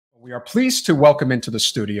We are pleased to welcome into the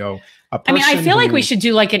studio a person. I feel like we should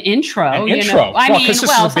do like an intro. An intro. This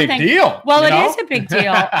is a big deal. Well, it is a big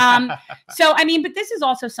deal. But this is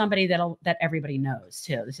also somebody that everybody knows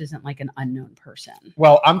too. This isn't like an unknown person.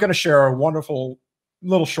 Well, I'm going to share a wonderful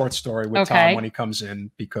little short story with Thom when he comes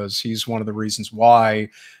in, because he's one of the reasons why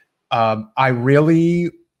I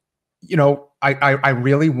really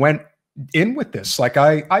went in with this. Like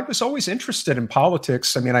I was always interested in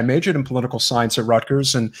politics. I mean, I majored in political science at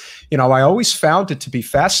Rutgers, and I always found it to be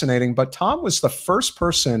fascinating. But Thom was the first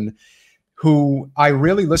person who I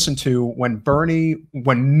really listened to when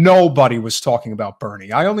nobody was talking about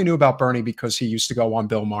Bernie. I only knew about Bernie because he used to go on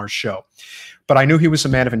Bill Maher's show. But I knew he was a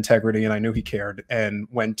man of integrity, and I knew he cared. And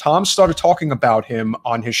when Thom started talking about him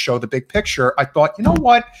on his show, The Big Picture, I thought, you know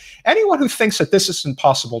what? Anyone who thinks that this isn't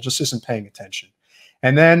possible just isn't paying attention.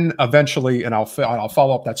 And then eventually, and I'll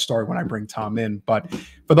follow up that story when I bring Thom in. But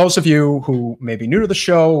for those of you who may be new to the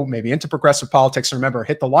show, maybe into progressive politics, remember,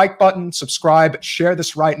 hit the like button, subscribe, share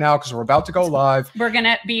this right now, because we're about to go live. We're going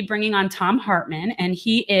to be bringing on Thom Hartmann, and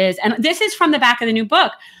and this is from the back of the new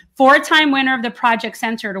book, 4-time winner of the Project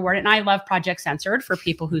Censored Award. And I love Project Censored, for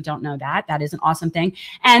people who don't know that. That is an awesome thing.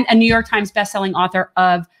 And a New York Times bestselling author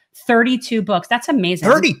of 32 books. That's amazing.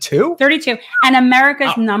 32? 32. And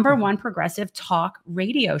America's #1 progressive talk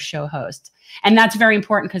radio show host. And that's very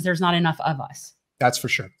important because there's not enough of us. That's for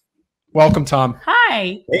sure. Welcome, Thom.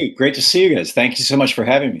 Hi. Hey, great to see you guys. Thank you so much for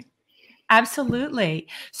having me. Absolutely.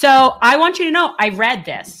 So I want you to know, I read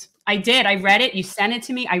this. I did. I read it. You sent it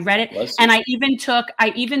to me. I read it. And I even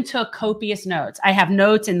took copious notes. I have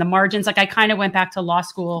notes in the margins. Like, I kind of went back to law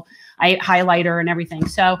school. I highlighter and everything.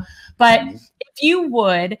 So, but if you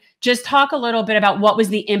would just talk a little bit about what was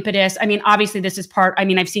the impetus. I mean, obviously this is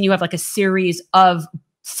I've seen you have like a series of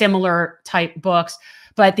similar type books,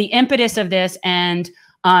 but the impetus of this and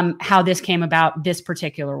how this came about, this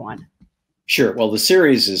particular one. Sure. Well, the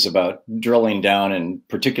series is about drilling down in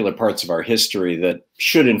particular parts of our history that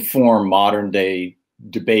should inform modern day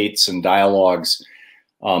debates and dialogues.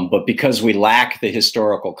 But because we lack the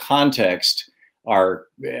historical context, our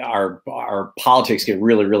politics get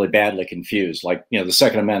really, really badly confused. Like, the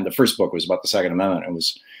Second Amendment, the first book was about the Second Amendment. It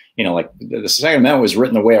was, like the Second Amendment was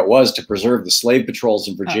written the way it was to preserve the slave patrols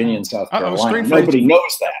in Virginia and South Carolina. Nobody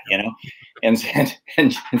knows that, And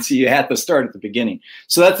so you have to start at the beginning.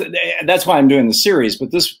 So that's why I'm doing the series. But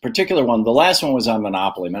this particular one, the last one, was on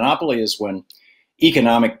monopoly. Monopoly is when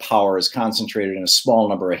economic power is concentrated in a small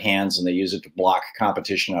number of hands and they use it to block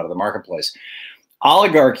competition out of the marketplace.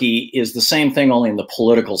 Oligarchy is the same thing, only in the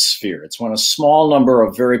political sphere. It's when a small number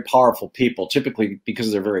of very powerful people, typically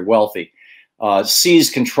because they're very wealthy,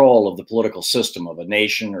 seize control of the political system of a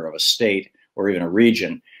nation or of a state or even a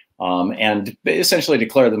region, and essentially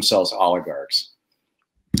declare themselves oligarchs.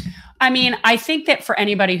 I mean, I think that for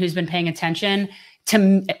anybody who's been paying attention,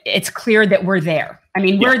 it's clear that we're there. I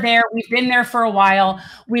mean, we're there. We've been there for a while.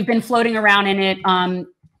 We've been floating around in it.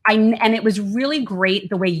 And it was really great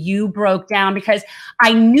the way you broke down, because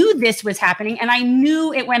I knew this was happening, and I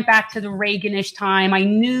knew it went back to the Reaganish time. I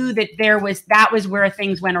knew that that was where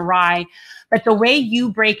things went awry. But the way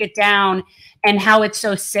you break it down and how it's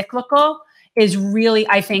so cyclical is really,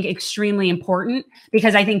 I think, extremely important,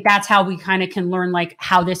 because I think that's how we kind of can learn like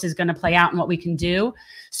how this is going to play out and what we can do.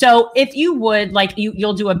 So if you would, like,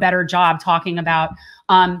 you'll do a better job talking about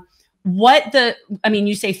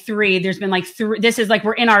you say 3, there's been like 3, this is like,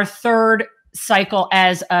 we're in our 3rd cycle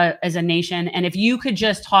as a nation. And if you could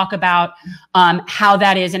just talk about how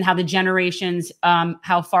that is and how the generations,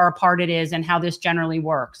 how far apart it is and how this generally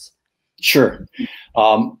works. Sure.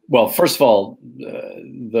 Well, first of all,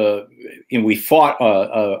 we fought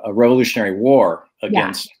a revolutionary war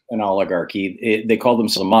against an oligarchy. They called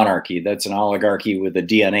themselves a monarchy. That's an oligarchy with a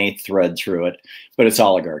DNA thread through it, but it's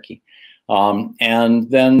oligarchy.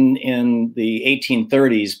 And then in the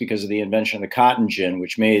 1830s, because of the invention of the cotton gin,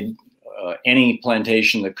 which made any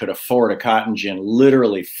plantation that could afford a cotton gin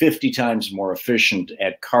literally 50 times more efficient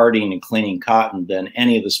at carding and cleaning cotton than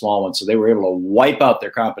any of the small ones. So they were able to wipe out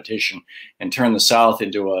their competition and turn the South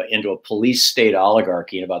into a police state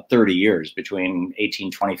oligarchy in about 30 years, between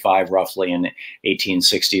 1825 roughly and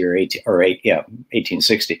 1860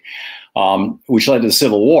 1860, which led to the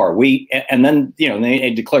Civil War. And then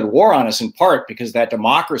they declared war on us in part because that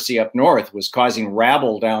democracy up north was causing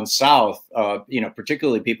rabble down south.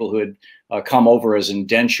 Particularly people who had come over as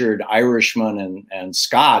indentured Irishmen and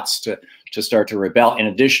Scots to start to rebel, in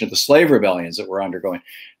addition to the slave rebellions that we're undergoing.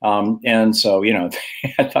 And so,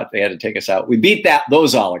 I thought they had to take us out. We beat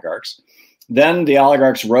those oligarchs. Then the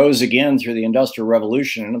oligarchs rose again through the Industrial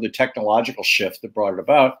Revolution, another technological shift that brought it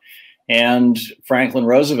about. And Franklin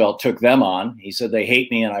Roosevelt took them on. He said, they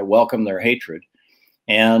hate me and I welcome their hatred.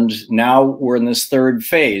 And now we're in this third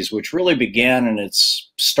phase, which really began in its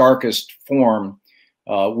starkest form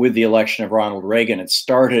with the election of Ronald Reagan. It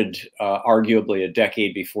started arguably a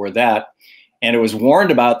decade before that. And it was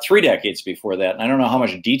warned about 3 decades before that. And I don't know how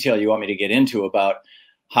much detail you want me to get into about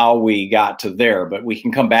how we got to there, but we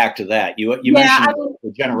can come back to that. You mentioned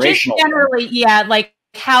the generational. Generally, yeah, like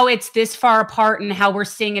how it's this far apart and how we're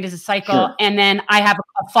seeing it as a cycle. Sure. And then I have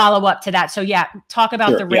a follow-up to that. So yeah, talk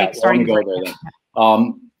about the rate starting. Go there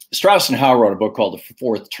then. Strauss and Howe wrote a book called The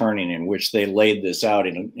Fourth Turning, in which they laid this out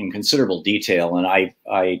in considerable detail. And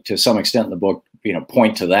I, to some extent in the book,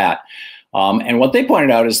 point to that. And what they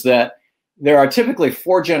pointed out is that there are typically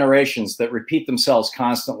 4 generations that repeat themselves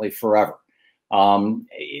constantly forever.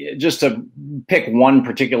 Just to pick one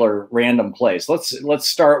particular random place, let's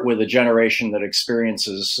start with a generation that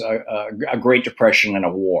experiences a Great Depression and a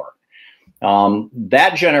war.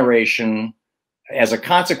 That generation, as a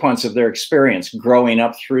consequence of their experience growing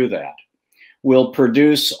up through that, will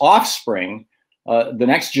produce offspring, the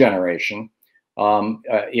next generation.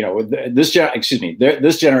 This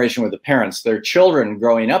generation with the parents, their children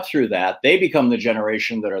growing up through that, they become the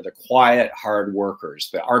generation that are the quiet, hard workers,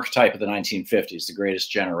 the archetype of the 1950s, the greatest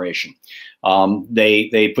generation.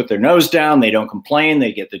 They put their nose down, they don't complain,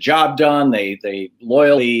 they get the job done, they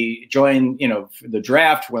loyally join, the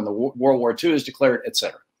draft when the World War II is declared,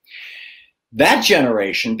 etc. That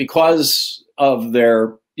generation, because of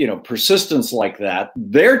their, persistence like that,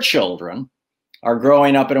 their children are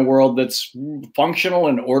growing up in a world that's functional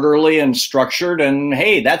and orderly and structured, and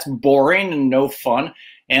hey, that's boring and no fun.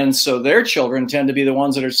 And so their children tend to be the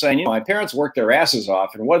ones that are saying, my parents worked their asses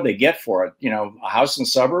off, and what did they get for it? A house in the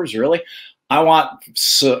suburbs, really? I want,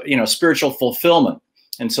 spiritual fulfillment.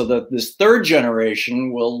 And so this third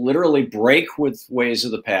generation will literally break with ways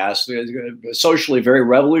of the past, socially very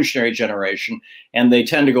revolutionary generation, and they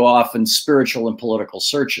tend to go off in spiritual and political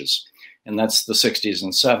searches. And that's the 60s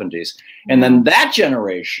and 70s. And then that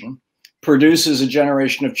generation produces a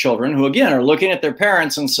generation of children who, again, are looking at their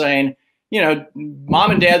parents and saying,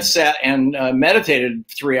 mom and dad sat and meditated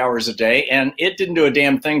 3 hours a day, and it didn't do a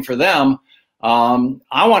damn thing for them.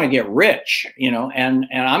 I want to get rich, and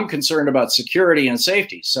I'm concerned about security and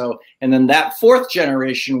safety. So, and then that fourth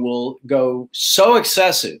generation will go so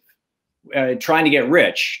excessive, trying to get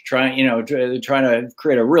rich, trying to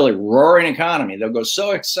create a really roaring economy. They'll go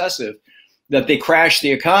so excessive that they crash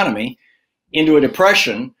the economy into a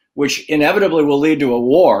depression, which inevitably will lead to a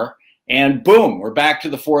war. And boom, we're back to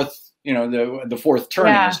the fourth, the fourth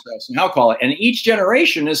turning, as I'll call it. And each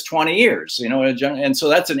generation is 20 years, and so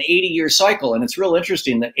that's an 80-year cycle. And it's real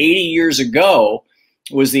interesting that 80 years ago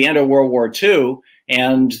was the end of World War II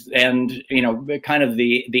and kind of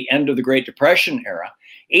the end of the Great Depression era.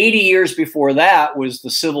 80 years before that was the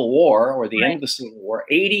Civil War, or the end of the Civil War.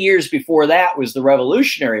 80 years before that was the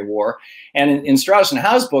Revolutionary War. And in Strauss and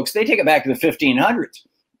Howe's books, they take it back to the 1500s,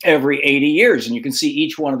 every 80 years. And you can see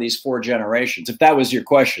each one of these 4 generations. If that was your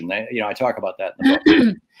question, I talk about that in the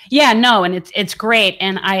book. Yeah, no, and it's great.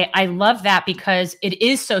 And I love that because it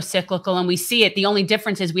is so cyclical and we see it. The only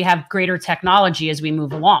difference is we have greater technology as we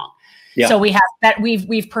move along. Yeah. So we have that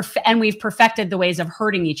we've perfected the ways of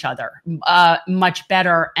hurting each other much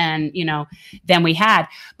better and than we had.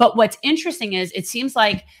 But what's interesting is it seems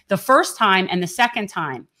like the first time and the second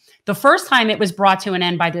time it was brought to an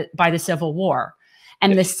end by the Civil War,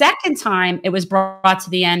 and the second time it was brought to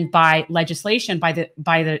the end by legislation by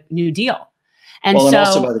the New Deal, and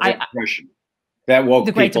also by the Great Depression. That woke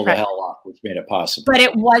people the hell up, which made it possible. But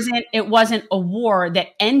it wasn't a war that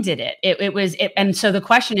ended it. It was, and so the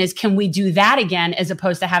question is, can we do that again as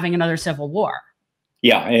opposed to having another civil war?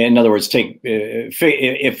 Yeah, in other words,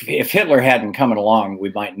 if Hitler hadn't come along, we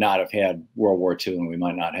might not have had World War II, and we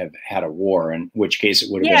might not have had a war. In which case,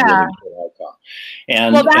 it would have been a really good outcome.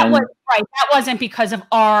 And was right. That wasn't because of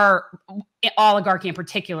our oligarchy in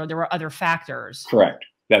particular. There were other factors. Correct.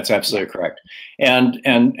 That's absolutely correct.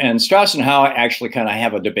 And Strauss and Howe actually kind of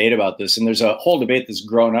have a debate about this. And there's a whole debate that's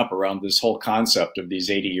grown up around this whole concept of these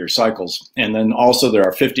 80-year cycles. And then also there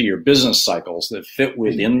are 50-year business cycles that fit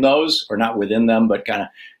within those, or not within them, but kind of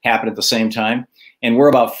happen at the same time. And we're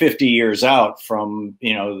about 50 years out from,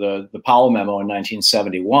 the Powell memo in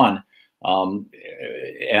 1971.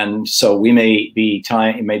 And so it may be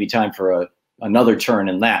time for another turn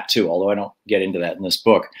in that too, although I don't get into that in this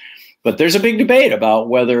book. But there's a big debate about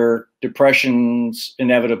whether depressions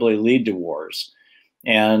inevitably lead to wars.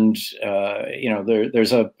 And,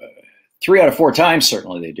 there's 3 out of 4 times,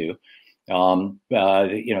 certainly they do.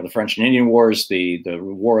 The French and Indian Wars, the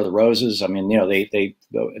War of the Roses. I mean,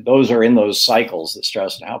 those are in those cycles that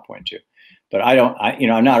Strauss and Howe point to. But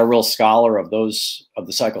I'm not a real scholar of the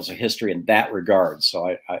cycles of history in that regard.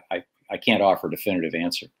 So I can't offer a definitive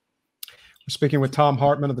answer. We're speaking with Thom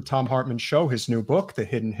Hartmann of the Thom Hartmann Show, his new book, The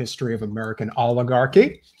Hidden History of American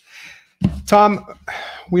Oligarchy. Thom,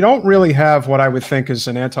 we don't really have what I would think is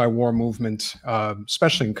an anti-war movement,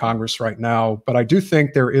 especially in Congress right now. But I do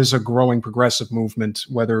think there is a growing progressive movement,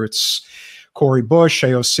 whether it's Cori Bush,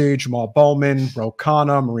 AOC, Jamal Bowman, Ro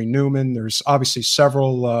Khanna, Marie Newman. There's obviously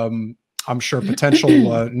several, I'm sure,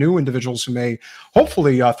 potential new individuals who may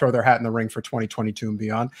hopefully throw their hat in the ring for 2022 and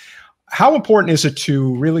beyond. How important is it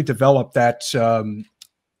to really develop that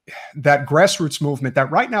that grassroots movement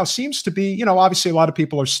that right now seems to be, obviously a lot of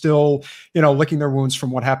people are still, licking their wounds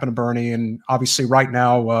from what happened to Bernie. And obviously right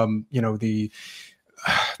now,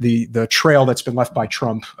 the trail that's been left by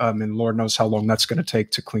Trump, and Lord knows how long that's going to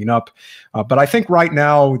take to clean up. But I think right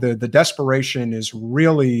now the desperation is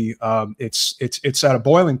really, it's at a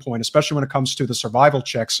boiling point, especially when it comes to the survival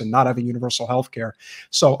checks and not having universal health care.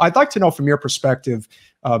 So I'd like to know from your perspective,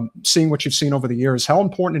 seeing what you've seen over the years, how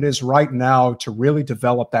important it is right now to really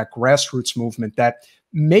develop that grassroots movement that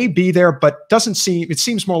may be there, but it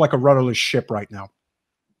seems more like a rudderless ship right now.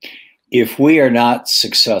 If we are not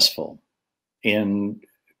successful in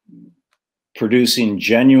producing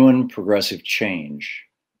genuine progressive change,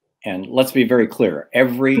 and let's be very clear,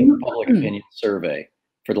 every public opinion survey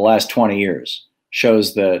for the last 20 years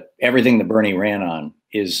shows that everything that Bernie ran on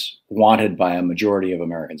is wanted by a majority of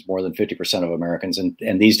Americans, more than 50% of Americans, and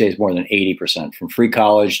these days more than 80%, from free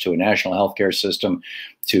college to a national health care system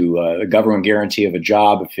to a government guarantee of a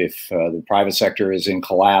job if the private sector is in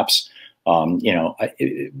collapse,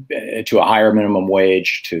 to a higher minimum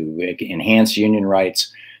wage, to enhance union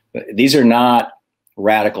rights. These are not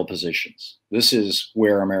radical positions. This is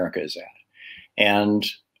where America is at. And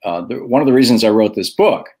one of the reasons I wrote this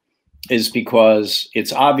book is because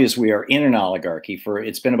it's obvious we are in an oligarchy.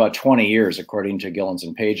 It's been about 20 years, according to Gillens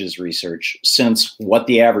and Page's research, since what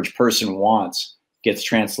the average person wants gets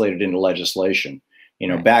translated into legislation.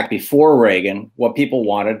 Back before Reagan, what people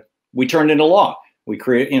wanted, we turned into law. We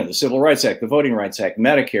created, the Civil Rights Act, the Voting Rights Act,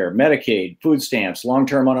 Medicare, Medicaid, food stamps,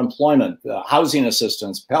 long-term unemployment, housing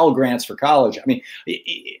assistance, Pell Grants for college. I mean,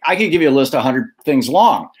 I could give you a list of 100 things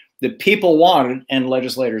long that people wanted and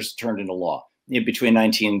legislators turned into law between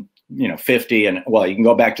 1950 and, well, you can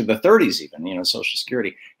go back to the 30s even, Social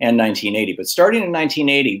Security, and 1980. But starting in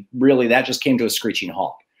 1980, really, that just came to a screeching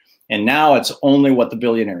halt. And now it's only what the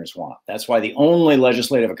billionaires want. That's why the only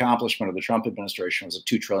legislative accomplishment of the Trump administration was a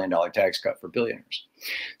 $2 trillion tax cut for billionaires.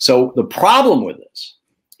 So the problem with this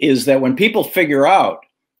is that when people figure out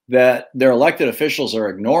that their elected officials are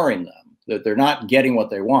ignoring them, that they're not getting what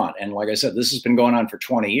they want, and like I said, this has been going on for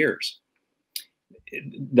 20 years,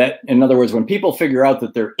 that, in other words, when people figure out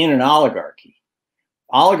that they're in an oligarchy,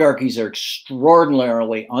 oligarchies are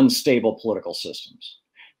extraordinarily unstable political systems.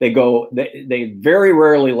 They very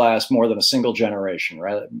rarely last more than a single generation,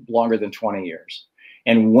 right? Longer than 20 years.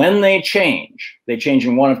 And when they change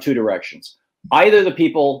in one of two directions. Either the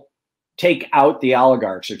people take out the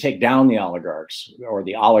oligarchs or take down the oligarchs, or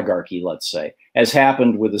the oligarchy, let's say, as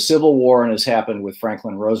happened with the Civil War and has happened with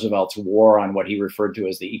Franklin Roosevelt's war on what he referred to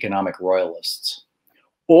as the economic royalists.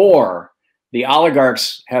 Or the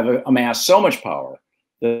oligarchs have amassed so much power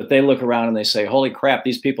that they look around and they say, holy crap,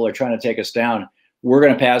 these people are trying to take us down. We're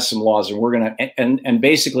going to pass some laws, and we're going to, and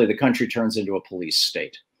basically the country turns into a police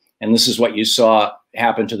state. And this is what you saw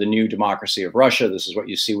happen to the new democracy of Russia. This is what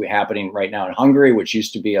you see happening right now in Hungary, which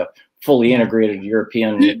used to be a fully integrated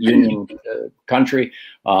European Union country.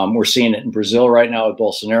 We're seeing it in Brazil right now with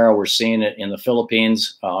Bolsonaro. We're seeing it in the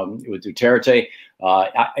Philippines with Duterte.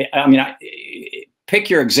 Pick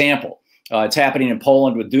your example. It's happening in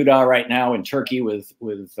Poland with Duda right now, in Turkey with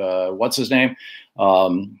what's his name?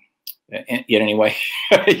 Yet anyway,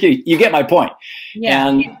 you get my point. Yeah.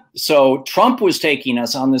 And so Trump was taking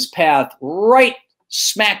us on this path right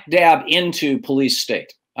smack dab into police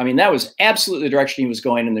state. I mean, that was absolutely the direction he was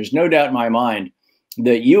going. And there's no doubt in my mind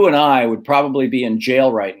that you and I would probably be in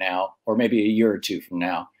jail right now, or maybe a year or two from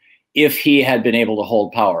now, if he had been able to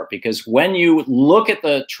hold power. Because when you look at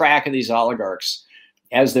the track of these oligarchs,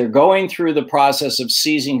 as they're going through the process of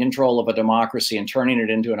seizing control of a democracy and turning it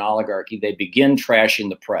into an oligarchy, they begin trashing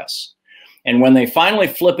the press. And when they finally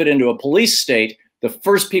flip it into a police state, the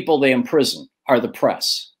first people they imprison are the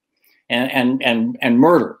press, and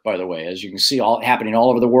murder, by the way, as you can see happening all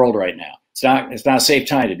over the world right now. It's not a safe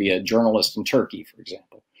time to be a journalist in Turkey, for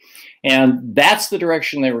example. And that's the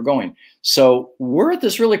direction they were going. So we're at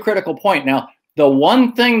this really critical point. Now, the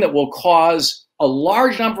one thing that will cause a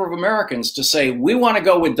large number of Americans to say, we want to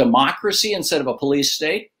go with democracy instead of a police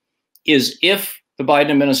state, is if the Biden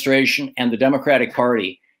administration and the Democratic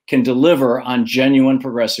Party can deliver on genuine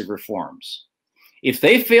progressive reforms. If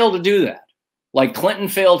they fail to do that, like Clinton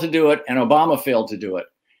failed to do it and Obama failed to do it,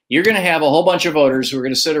 you're going to have a whole bunch of voters who are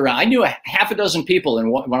going to sit around. I knew a half a dozen people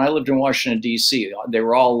when I lived in Washington, D.C. They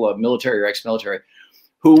were all military or ex-military,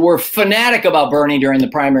 who were fanatic about Bernie during the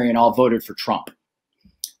primary and all voted for Trump.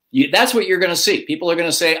 That's what you're going to see. People are going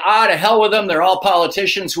to say, to hell with them. They're all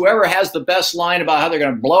politicians. Whoever has the best line about how they're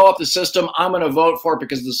going to blow up the system, I'm going to vote for it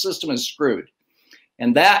because the system is screwed.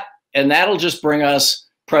 And that'll just bring us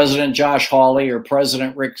President Josh Hawley or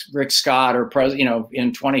President Rick Scott or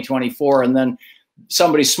in 2024, and then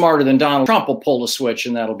somebody smarter than Donald Trump will pull the switch,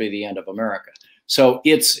 and that'll be the end of America. So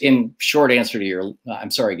it's, in short answer to your,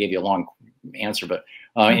 I'm sorry I gave you a long answer, but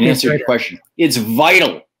in answer to your question, it's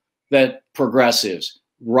vital that progressives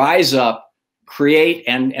rise up, create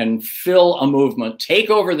and fill a movement,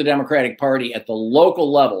 take over the Democratic Party at the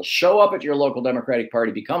local level, show up at your local Democratic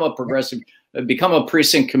Party, become a progressive, become a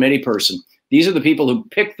precinct committee person. These are the people who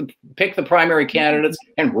pick the primary candidates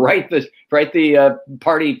and write the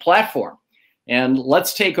party platform. And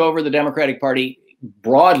let's take over the Democratic Party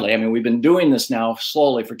broadly. I mean, we've been doing this now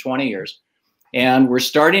slowly for 20 years, and we're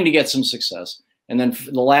starting to get some success. And then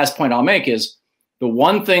the last point I'll make is the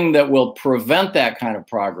one thing that will prevent that kind of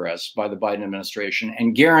progress by the Biden administration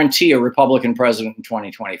and guarantee a Republican president in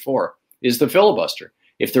 2024 is the filibuster.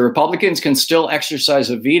 If the Republicans can still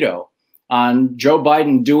exercise a veto on Joe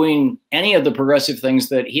Biden doing any of the progressive things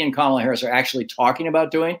that he and Kamala Harris are actually talking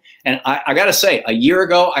about doing. And I got to say, a year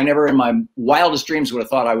ago, I never in my wildest dreams would have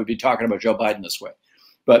thought I would be talking about Joe Biden this way.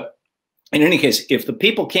 But in any case, if the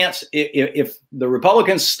people can't, if the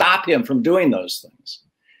Republicans stop him from doing those things,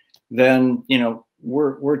 then,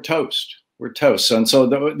 we're toast. We're toast. And so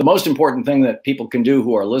the most important thing that people can do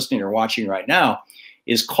who are listening or watching right now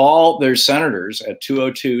is call their senators at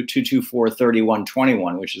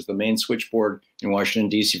 202-224-3121, which is the main switchboard in Washington,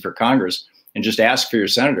 D.C. for Congress, and just ask for your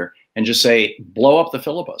senator and just say, blow up the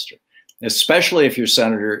filibuster, especially if your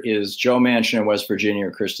senator is Joe Manchin in West Virginia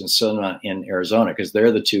or Kristen Sinema in Arizona, because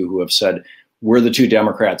they're the two who have said, we're the two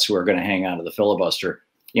Democrats who are going to hang on to the filibuster,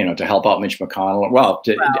 to help out Mitch McConnell. Well,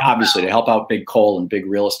 obviously to help out big coal and big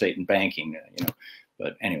real estate and banking,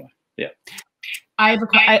 But anyway, yeah. I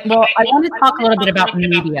want to talk a little bit about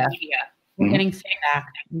media. We're getting feedback.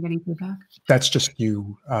 I'm getting feedback. That's just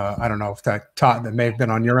you. I don't know if that may have been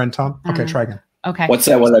on your end, Thom. Okay, try again. Okay. What's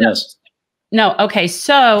that? What I missed? No. Okay.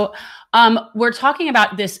 So we're talking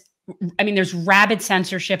about this. I mean, there's rabid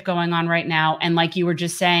censorship going on right now. And like you were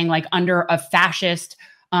just saying, like under a fascist,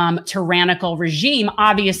 tyrannical regime,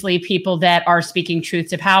 obviously people that are speaking truth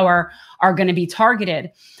to power are going to be targeted.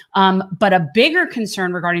 But a bigger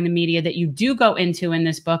concern regarding the media that you do go into in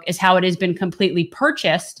this book is how it has been completely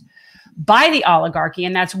purchased by the oligarchy.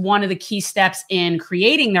 And that's one of the key steps in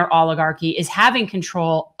creating their oligarchy, is having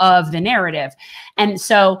control of the narrative. And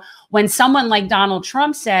so when someone like Donald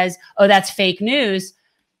Trump says, oh, that's fake news,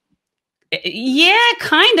 yeah,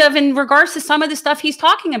 kind of, in regards to some of the stuff he's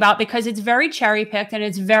talking about, because it's very cherry picked and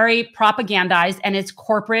it's very propagandized and it's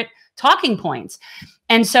corporate talking points.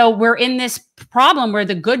 And so we're in this problem where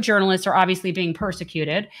the good journalists are obviously being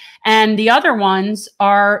persecuted and the other ones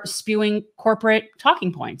are spewing corporate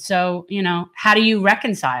talking points. So, how do you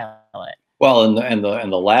reconcile it? Well, and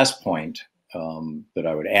the last point that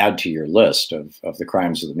I would add to your list of the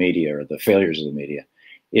crimes of the media or the failures of the media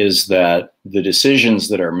is that the decisions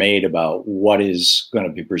that are made about what is going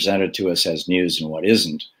to be presented to us as news and what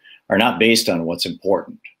isn't are not based on what's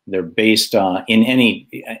important. They're based on,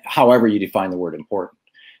 however you define the word important,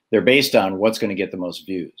 they're based on what's going to get the most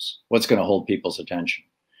views, what's going to hold people's attention.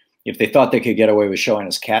 If they thought they could get away with showing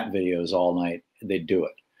us cat videos all night, they'd do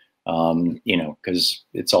it, because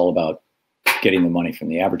it's all about getting the money from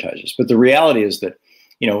the advertisers. But the reality is that,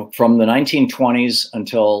 from the 1920s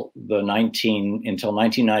until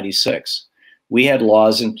 1996, we had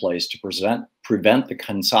laws in place to prevent the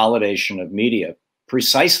consolidation of media,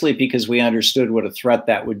 precisely because we understood what a threat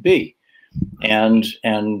that would be. And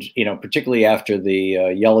particularly after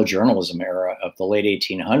the yellow journalism era of the late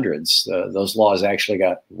 1800s, those laws actually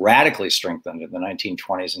got radically strengthened in the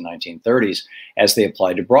 1920s and 1930s as they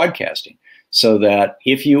applied to broadcasting. So that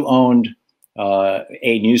if you owned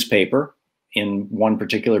a newspaper in one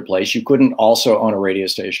particular place, you couldn't also own a radio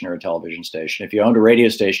station or a television station. If you owned a radio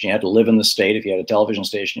station, you had to live in the state. If you had a television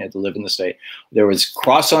station, you had to live in the state. There was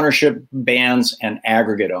cross-ownership bans and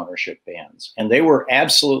aggregate ownership bans, and they were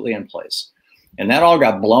absolutely in place. And that all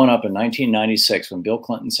got blown up in 1996 when Bill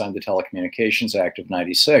Clinton signed the Telecommunications Act of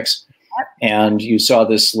 '96. And you saw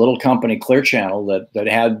this little company, Clear Channel, that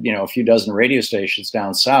had, you know, a few dozen radio stations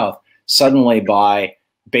down south, suddenly buy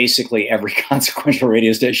basically every consequential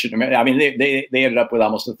radio station. I mean, they ended up with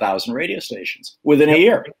almost 1,000 radio stations within a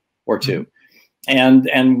year or two.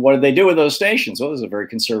 And what did they do with those stations? Well, it was a very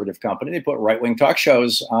conservative company. They put right-wing talk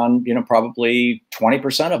shows on, you know, probably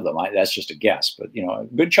 20% of them. That's just a guess, but, you know, a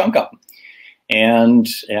good chunk of them. And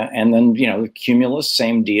then, you know, the Cumulus,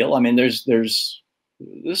 same deal. I mean, this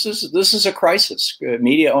is a crisis.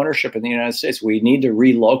 Media ownership in the United States. We need to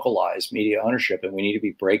relocalize media ownership, and we need to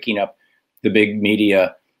be breaking up the big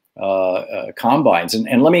media combines.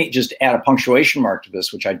 And let me just add a punctuation mark to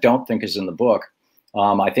this, which I don't think is in the book.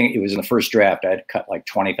 I think it was in the first draft. I had to cut like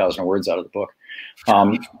 20,000 words out of the book,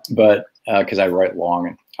 but because I write long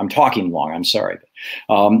and I'm talking long. I'm sorry,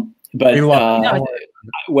 but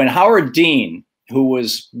when Howard Dean, who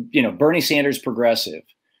was, you know, Bernie Sanders progressive,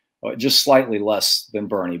 just slightly less than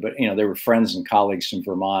Bernie, but, you know, they were friends and colleagues from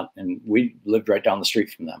Vermont, and we lived right down the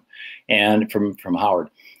street from them, and from Howard.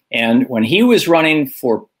 And when he was running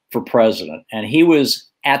for president, and he was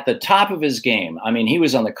at the top of his game. I mean, he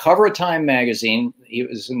was on the cover of Time magazine. He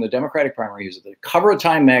was in the Democratic primary. He was at the cover of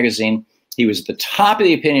Time magazine. He was at the top of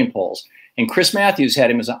the opinion polls. And Chris Matthews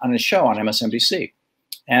had him on his show on MSNBC.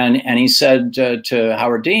 And he said to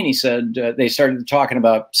Howard Dean, he said, they started talking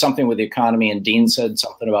about something with the economy, and Dean said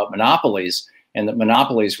something about monopolies, and that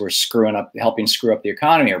monopolies were helping screw up the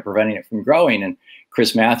economy or preventing it from growing. And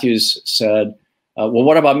Chris Matthews said, well,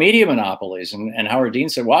 what about media monopolies? And Howard Dean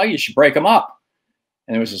said, well, you should break them up.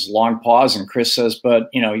 And there was this long pause, and Chris says, but,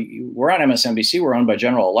 you know, we're on MSNBC, we're owned by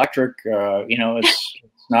General Electric. You know, it's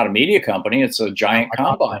not a media company, it's a giant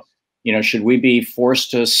combine. You know, should we be forced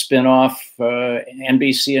to spin off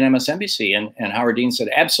NBC and MSNBC? And Howard Dean said,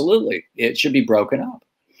 absolutely, it should be broken up.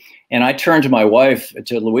 And I turned to my wife,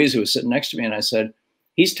 to Louise, who was sitting next to me, and I said,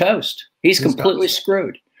 he's toast. He's completely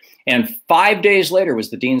screwed. And 5 days later was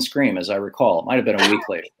the Dean Scream, as I recall. It might have been a week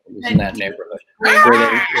later. It was in that neighborhood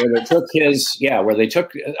where they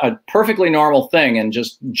took a perfectly normal thing and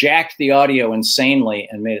just jacked the audio insanely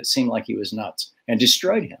and made it seem like he was nuts and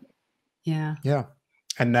destroyed him. Yeah. Yeah.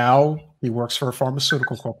 And now he works for a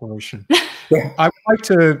pharmaceutical corporation. I would like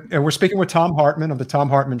to, and we're speaking with Thom Hartmann of the Thom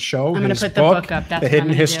Hartmann Show. I'm going to put the book up. That's The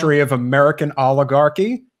Hidden History of American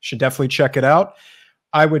Oligarchy. Should definitely check it out.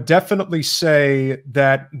 I would definitely say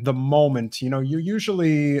that the moment, you know, you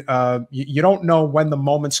usually, you don't know when the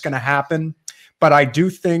moment's going to happen, but I do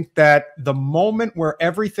think that the moment where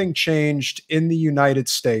everything changed in the United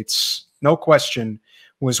States, no question,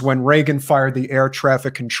 was when Reagan fired the air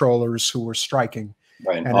traffic controllers who were striking.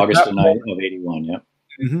 Right, in August of 81, yeah.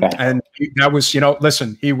 And that was, you know,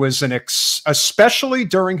 listen, he was especially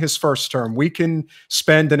during his first term. We can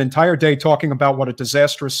spend an entire day talking about what a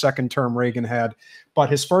disastrous second term Reagan had, but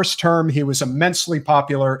his first term, he was immensely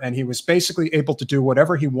popular, and he was basically able to do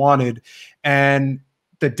whatever he wanted. And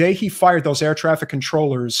the day he fired those air traffic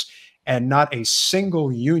controllers and not a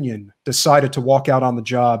single union decided to walk out on the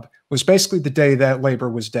job was basically the day that labor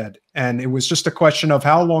was dead. And it was just a question of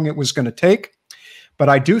how long it was going to take. But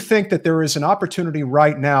I do think that there is an opportunity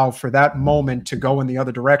right now for that moment to go in the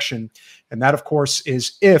other direction. And that, of course,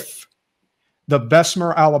 is if the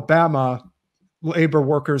Bessemer, Alabama labor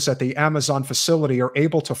workers at the Amazon facility are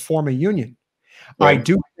able to form a union. Right. I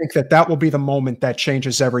do think that that will be the moment that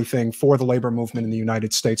changes everything for the labor movement in the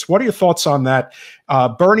United States. What are your thoughts on that?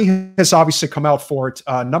 Bernie has obviously come out for it.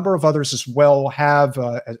 A number of others as well have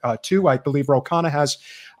too. I believe Ro Khanna has.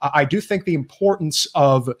 I do think the importance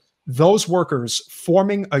of those workers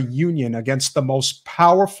forming a union against the most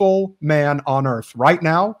powerful man on earth right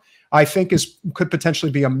now, I think could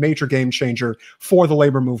potentially be a major game changer for the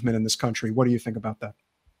labor movement in this country. What do you think about that?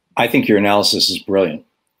 I think your analysis is brilliant.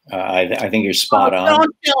 I think you're spot on.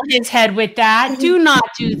 Don't fill his head with that. Do not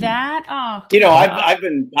do that. Oh, you know,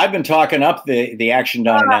 I've been talking up the action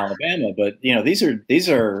down in Alabama, but you know, these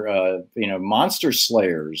are you know, monster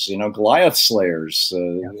slayers, you know, Goliath slayers.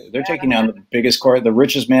 They're taking down the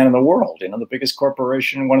richest man in the world. You know, the biggest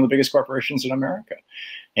corporation, one of the biggest corporations in America.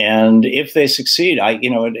 And if they succeed, you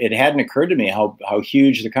know, it hadn't occurred to me how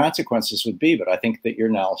huge the consequences would be. But I think that your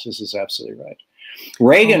analysis is absolutely right.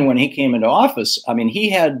 Reagan, when he came into office, I mean, he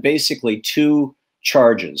had basically two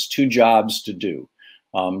jobs to do.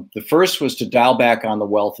 The first was to dial back on the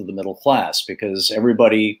wealth of the middle class, because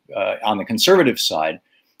everybody on the conservative side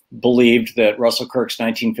believed that Russell Kirk's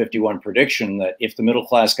 1951 prediction that if the middle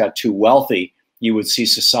class got too wealthy, you would see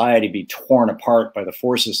society be torn apart by the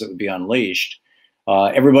forces that would be unleashed.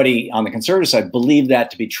 Everybody on the conservative side believed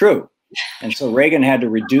that to be true. And so Reagan had to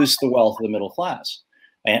reduce the wealth of the middle class,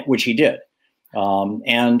 which he did.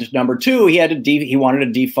 And number two, he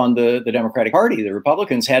wanted to defund the Democratic Party. The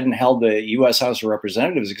Republicans hadn't held the U.S. House of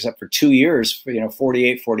Representatives except for 2 years,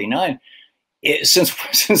 48, 49, since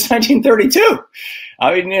 1932.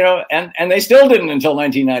 I mean, and they still didn't until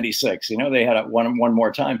 1996. They had one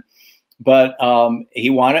more time. But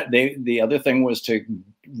the other thing was to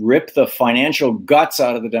rip the financial guts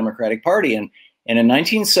out of the Democratic Party. And in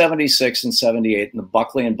 1976 and 78, in the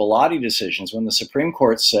Buckley and Bellotti decisions, when the Supreme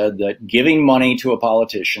Court said that giving money to a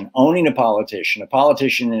politician, owning a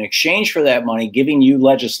politician in exchange for that money, giving you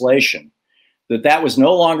legislation, that was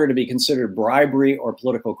no longer to be considered bribery or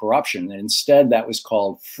political corruption. And instead, that was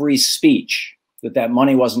called free speech, that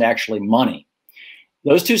money wasn't actually money.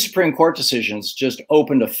 Those two Supreme Court decisions just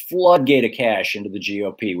opened a floodgate of cash into the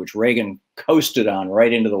GOP, which Reagan coasted on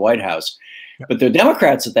right into the White House. But the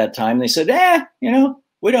Democrats at that time, they said,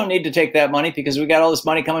 we don't need to take that money because we got all this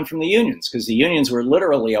money coming from the unions, because the unions were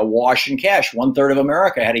literally awash in cash. 1/3 of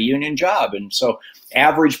America had a union job. And so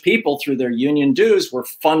average people through their union dues were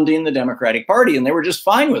funding the Democratic Party, and they were just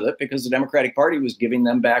fine with it because the Democratic Party was giving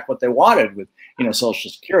them back what they wanted with, Social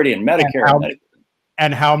Security and Medicare.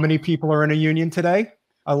 And how many people are in a union today?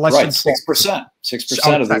 Less right, than 6%.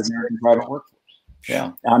 6% of the American private workforce.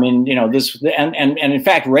 Yeah, I mean, and in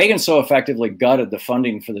fact, Reagan so effectively gutted the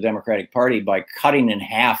funding for the Democratic Party by cutting in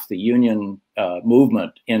half the union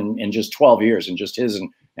movement in just 12 years, in just his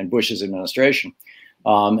and Bush's administration,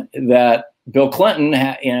 that Bill Clinton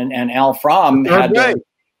and Al Fromm had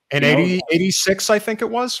in 86, I think it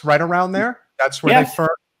was, right around there. That's where they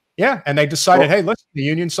first. Yeah, and they decided, hey, listen, the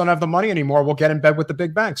unions don't have the money anymore. We'll get in bed with the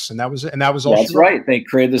big banks, and that was it. And that was all. That's right. They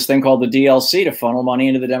created this thing called the DLC to funnel money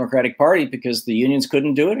into the Democratic Party because the unions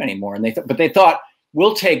couldn't do it anymore. And they thought,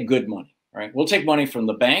 we'll take good money, right? We'll take money from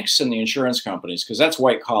the banks and the insurance companies because that's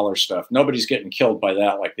white collar stuff. Nobody's getting killed by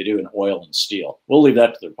that like they do in oil and steel. We'll leave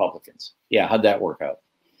that to the Republicans. Yeah, how'd that work out?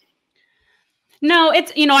 No,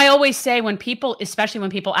 it's I always say especially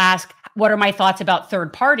when people ask, what are my thoughts about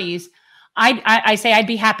third parties? I say I'd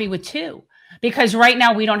be happy with two, because right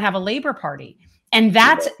now we don't have a Labor Party. And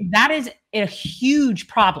that is a huge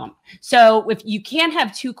problem. So if you can't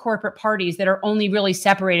have two corporate parties that are only really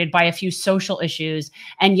separated by a few social issues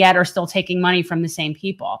and yet are still taking money from the same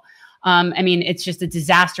people, I mean, it's just a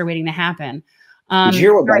disaster waiting to happen. Did you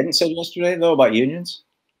hear what Biden said yesterday, though, about unions?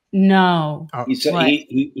 No. He said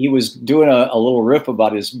he was doing a little riff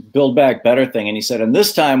about his Build Back Better thing. And he said, and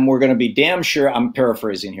this time we're going to be damn sure, I'm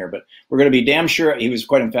paraphrasing here, but we're going to be damn sure, he was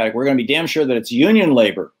quite emphatic, we're going to be damn sure that it's union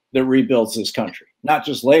labor that rebuilds this country, not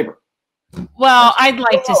just labor. Well, I'd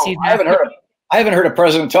like to see that. I haven't heard a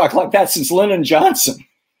president talk like that since Lyndon Johnson.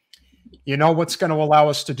 You know what's going to allow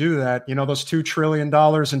us to do that? Those $2 trillion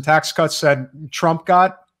in tax cuts that Trump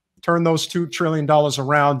got? Turn those $2 trillion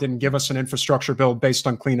around and give us an infrastructure bill based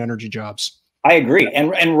on clean energy jobs. I agree.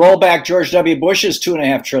 And roll back George W. Bush's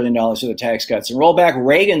 $2.5 trillion of the tax cuts, and roll back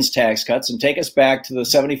Reagan's tax cuts, and take us back to the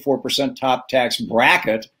 74% top tax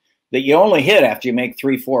bracket that you only hit after you make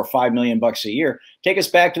 $3, $4, $5 million a year. Take us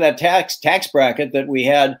back to that tax bracket that we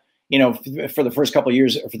had, for the first couple of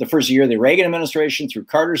years, for the first year of the Reagan administration, through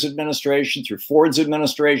Carter's administration, through Ford's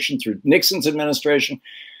administration, through Nixon's administration.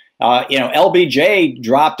 LBJ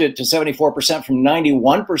dropped it to 74% from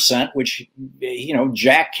 91%, which,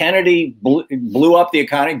 Jack Kennedy blew up the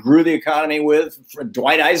economy, grew the economy with.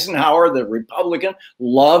 Dwight Eisenhower, the Republican,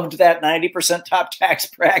 loved that 90% top tax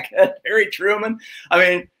bracket. Harry Truman. I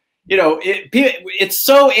mean, it's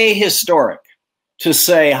so ahistoric to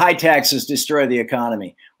say high taxes destroy the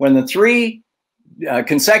economy when the three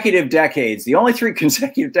consecutive decades, the only 3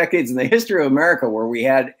 consecutive decades in the history of America where we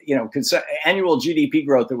had, annual GDP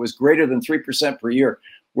growth that was greater than 3% per year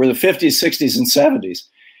were the 50s, 60s, and 70s.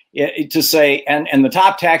 And the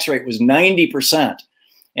top tax rate was 90%.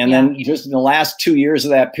 And then just in the last 2 years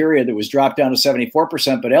of that period, it was dropped down to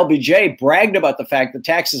 74%. But LBJ bragged about the fact that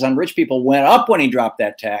taxes on rich people went up when he dropped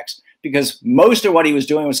that tax, because most of what he was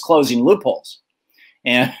doing was closing loopholes.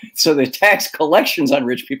 And so the tax collections on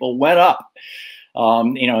rich people went up.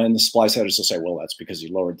 And the supply siders will say, well, that's because he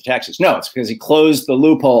lowered the taxes. No, it's because he closed the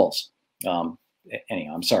loopholes.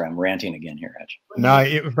 Anyhow, I'm sorry, I'm ranting again here, Edge. No,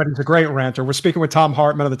 but he's a great ranter. We're speaking with Thom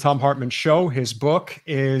Hartmann of the Thom Hartmann Show. His book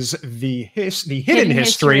is the hidden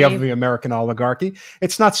history of the American oligarchy.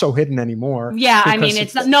 It's not so hidden anymore. Yeah, I mean,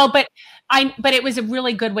 it's not, no, but But it was a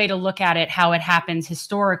really good way to look at it, how it happens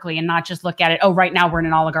historically, and not just look at it, oh, right now we're in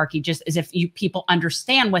an oligarchy, just as if people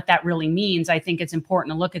understand what that really means. I think it's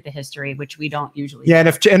important to look at the history, which we don't usually do. And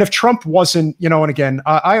if Trump wasn't, and again,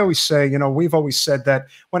 I always say, we've always said that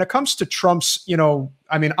when it comes to Trump's,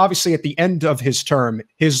 I mean, obviously at the end of his term,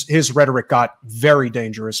 his rhetoric got very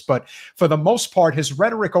dangerous, but for the most part, his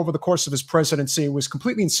rhetoric over the course of his presidency was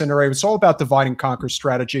completely incinerated. It's all about divide and conquer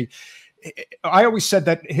strategy. I always said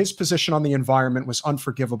that his position on the environment was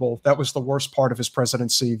unforgivable. That was the worst part of his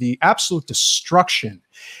presidency, the absolute destruction.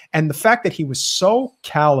 And the fact that he was so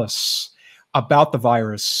callous about the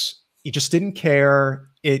virus, he just didn't care.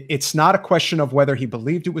 It's not a question of whether he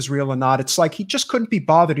believed it was real or not. It's like he just couldn't be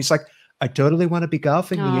bothered. He's like, I totally want to be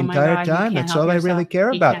golfing the entire time. That's all I really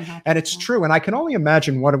care about. And it's true. And I can only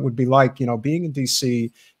imagine what it would be like, being in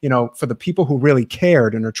DC, for the people who really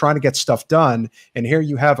cared and are trying to get stuff done. And here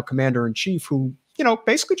you have a commander in chief who,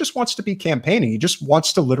 basically just wants to be campaigning. He just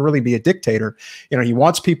wants to literally be a dictator. He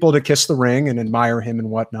wants people to kiss the ring and admire him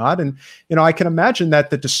and whatnot. And, I can imagine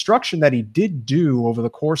that the destruction that he did do over the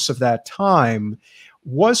course of that time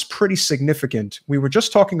was pretty significant. We were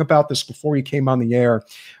just talking about this before you came on the air.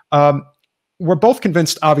 We're both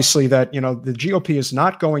convinced, obviously, that, the GOP is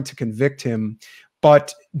not going to convict him.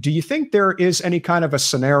 But do you think there is any kind of a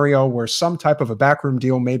scenario where some type of a backroom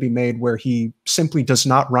deal may be made where he simply does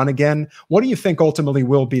not run again? What do you think ultimately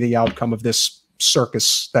will be the outcome of this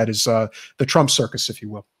circus that is the Trump circus, if you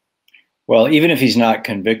will? Well, even if he's not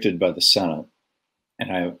convicted by the Senate,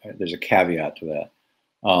 and there's a caveat to that,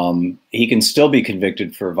 he can still be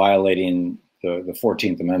convicted for violating the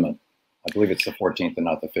 14th Amendment. I believe it's the 14th and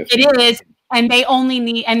not the 15th. It is, and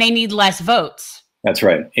they need less votes. That's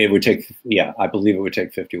right. It would take, I believe it would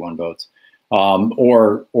take 51 votes,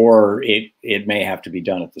 or it may have to be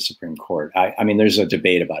done at the Supreme Court. I mean, there's a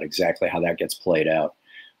debate about exactly how that gets played out.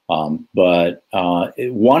 But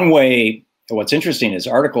one way, what's interesting is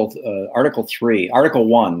Article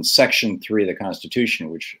 1, Section 3 of the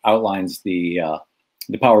Constitution, which outlines the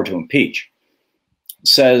power to impeach,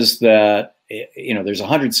 says that there's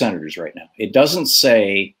 100 senators right now. It doesn't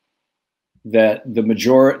say that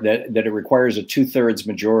that it requires a 2/3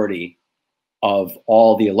 majority of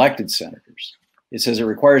all the elected senators. It says it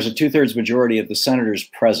requires a 2/3 majority of the senators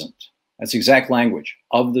present. That's exact language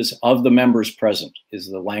of the members present is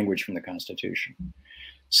the language from the Constitution.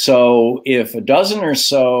 So if a dozen or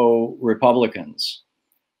so Republicans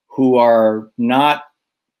who are not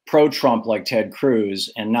pro-Trump like Ted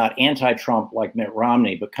Cruz and not anti-Trump like Mitt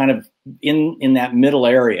Romney, but kind of in that middle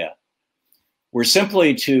area, were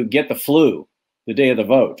simply to get the flu the day of the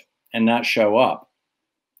vote and not show up,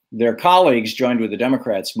 their colleagues joined with the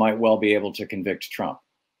Democrats might well be able to convict Trump.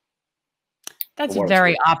 That's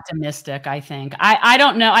very optimistic, I think. I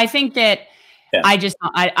don't know. I think that I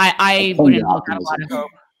wouldn't look at a lot of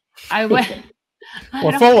hope.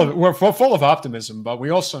 We're full of optimism, but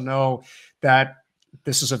we also know that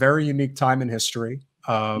this is a very unique time in history.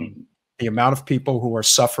 The amount of people who are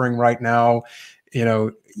suffering right now,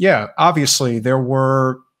 obviously there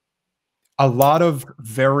were a lot of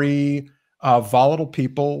very volatile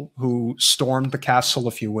people who stormed the castle,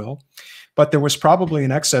 if you will. But there was probably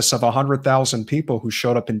in excess of 100,000 people who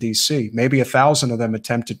showed up in DC. Maybe 1,000 of them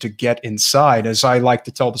attempted to get inside. As I like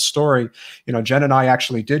to tell the story, Jen and I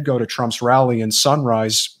actually did go to Trump's rally in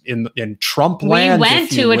Sunrise in Trump land. We went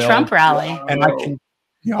to a Trump rally, and I can,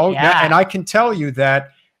 and I can tell you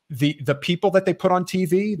that the people that they put on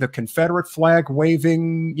TV, the Confederate flag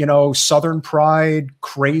waving, Southern pride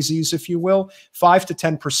crazies, if you will, 5 to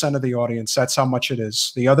 10% of the audience. That's how much it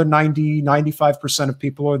is. The other 95% of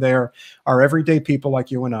people who are there are everyday people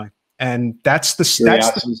like you and I. And that's the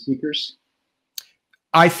speakers.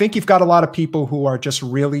 I think you've got a lot of people who are just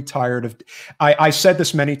really tired of, I said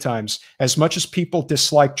this many times, as much as people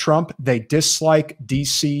dislike Trump, they dislike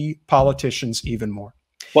DC politicians even more.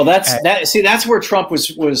 Well, that's where Trump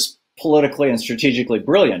was politically and strategically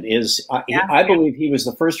brilliant. I believe he was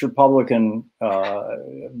the first Republican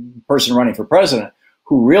person running for president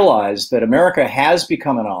who realized that America has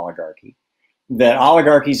become an oligarchy, that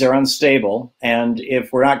oligarchies are unstable, and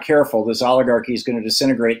if we're not careful, this oligarchy is going to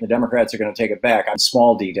disintegrate, and the Democrats are going to take it back.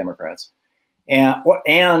 Small d Democrats,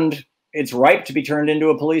 and it's ripe to be turned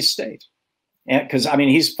into a police state. Because I mean,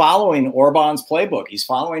 he's following Orban's playbook. He's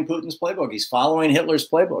following Putin's playbook. He's following Hitler's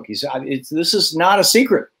playbook. This is not a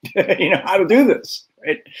secret, how to do this.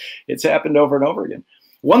 Right? It's happened over and over again.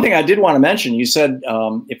 One thing I did want to mention, you said,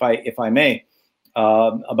 if I may,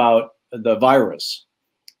 about the virus.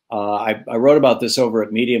 I wrote about this over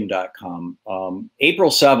at medium.com.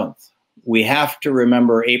 April 7th. We have to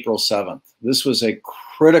remember April 7th. This was a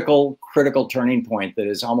critical turning point that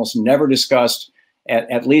is almost never discussed,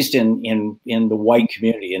 at least in the white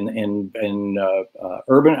community, on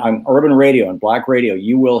urban radio and black radio.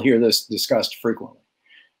 You will hear this discussed frequently,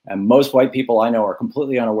 and most white people I know are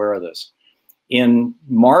completely unaware of this. In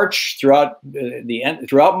March, throughout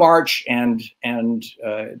March and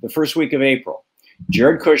the first week of April,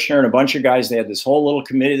 Jared Kushner and a bunch of guys, they had this whole little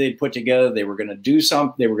committee they'd put together. They were going to do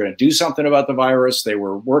something. They were going to do something about the virus. They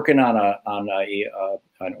were working on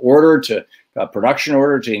an order to a production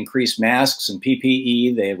order to increase masks and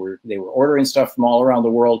PPE. They were ordering stuff from all around the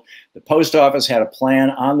world. The post office had a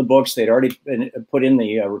plan on the books. They'd already put in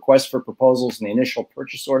the request for proposals and the initial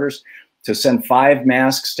purchase orders to send 5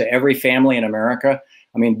 masks to every family in America.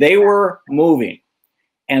 I mean, they were moving.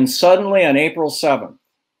 And suddenly on April 7th,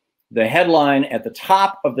 the headline at the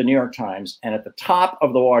top of the New York Times and at the top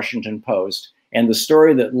of the Washington Post, and the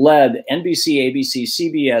story that led NBC, ABC,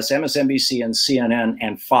 CBS, MSNBC, and CNN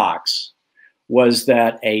and Fox, was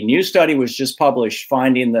that a new study was just published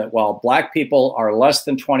finding that while black people are less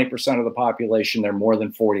than 20% of the population, they're more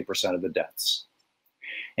than 40% of the deaths.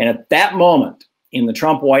 And at that moment in the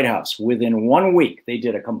Trump White House, within 1 week, they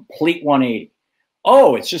did a complete 180.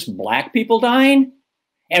 Oh, it's just black people dying?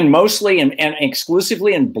 And mostly and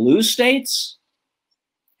exclusively in blue states?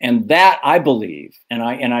 And that, I believe, and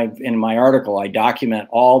I in my article, I document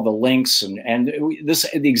all the links, and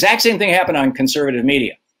the exact same thing happened on conservative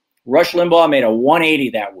media. Rush Limbaugh made a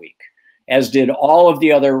 180 that week, as did all of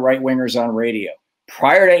the other right-wingers on radio.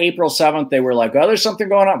 Prior to April 7th, they were like, oh, there's something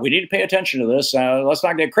going on. We need to pay attention to this. Let's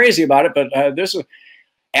not get crazy about it. But this is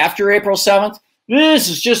after April 7th, this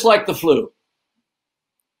is just like the flu.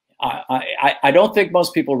 I don't think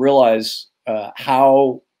most people realize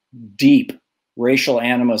how deep racial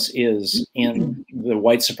animus is in the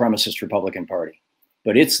white supremacist Republican Party,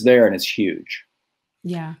 but it's there and it's huge.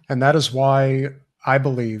 Yeah. And that is why I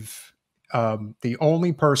believe the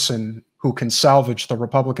only person who can salvage the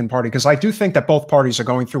Republican Party, because I do think that both parties are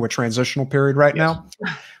going through a transitional period right now,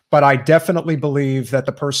 but I definitely believe that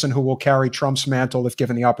the person who will carry Trump's mantle, if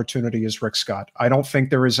given the opportunity, is Rick Scott. I don't think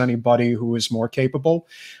there is anybody who is more capable.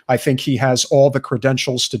 I think he has all the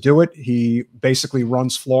credentials to do it. He basically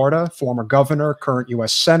runs Florida, former governor, current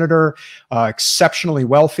U.S. senator, exceptionally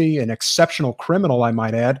wealthy, an exceptional criminal, I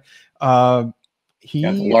might add. He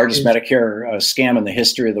the largest Medicare scam in the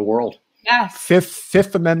history of the world. Yeah.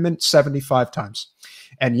 Fifth Amendment 75 times.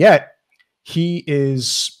 And yet he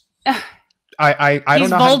is, I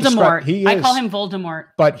don't know how to describe. He is, I call him Voldemort.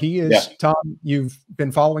 But he is, Thom, you've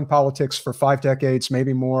been following politics for 5 decades,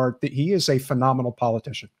 maybe more. He is a phenomenal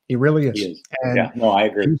politician. He really is. He is. And yeah, no, I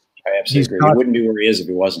agree. I absolutely agree. He wouldn't be where he is if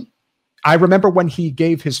he wasn't. I remember when he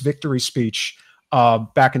gave his victory speech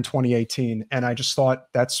back in 2018, and I just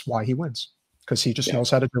thought that's why he wins, because he just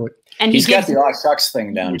knows how to do it. And he's got the all sucks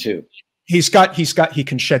thing down too. He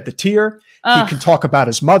can shed the tear. He can talk about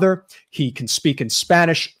his mother. He can speak in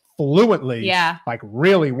Spanish fluently, like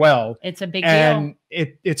really well. It's a big deal. And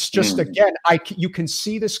it's just, again, you can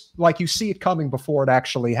see this, like you see it coming before it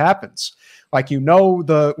actually happens. Like, you know,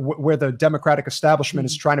 where the Democratic establishment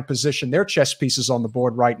is trying to position their chess pieces on the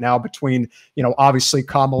board right now between, you know, obviously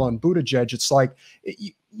Kamala and Buttigieg. It's like,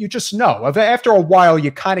 you just know. After a while, you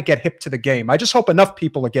kind of get hip to the game. I just hope enough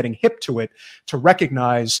people are getting hip to it to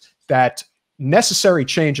recognize that necessary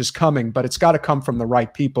change is coming, but it's got to come from the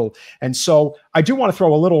right people. And so I do want to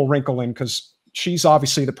throw a little wrinkle in, because she's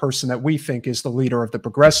obviously the person that we think is the leader of the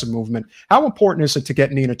progressive movement. How important is it to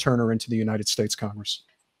get Nina Turner into the United States Congress?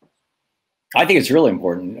 I think it's really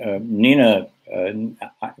important. Nina,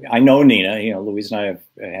 I know Nina. You know, Louise and I have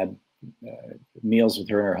had meals with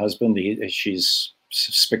her and her husband. She's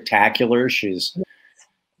spectacular. She's,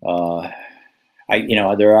 you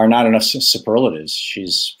know, there are not enough superlatives.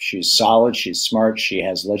 She's solid. She's smart. She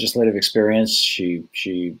has legislative experience. She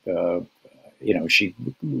you know, she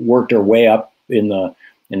worked her way up in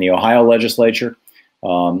the Ohio legislature.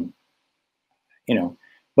 You know,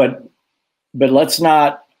 but let's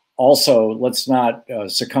not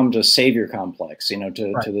succumb to savior complex. You know,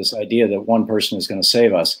 to this idea that one person is going to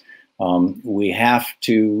save us. We have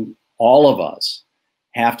to, all of us,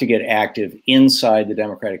 have to get active inside the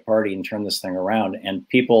Democratic Party and turn this thing around. And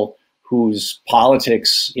people whose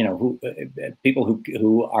politics, you know, people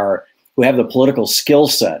who have the political skill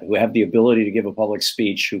set, who have the ability to give a public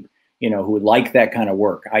speech, who, you know, who would like that kind of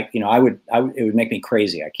work. It would make me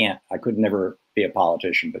crazy. I could never be a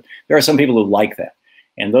politician, but there are some people who like that.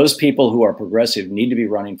 And those people who are progressive need to be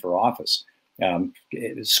running for office.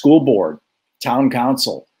 School board, town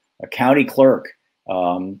council, a county clerk,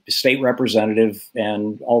 state representative,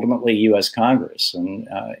 and ultimately U.S. Congress. And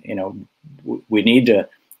you know, we need to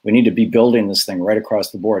We need to be building this thing right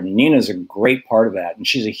across the board. And Nina's a great part of that. And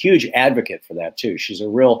she's a huge advocate for that too. She's a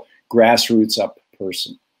real grassroots up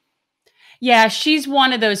person. Yeah, she's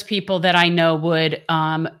one of those people that I know would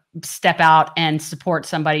step out and support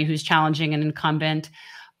somebody who's challenging an incumbent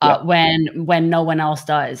when no one else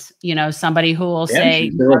does. You know, somebody who will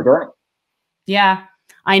say, "Yeah,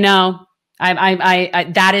 I know."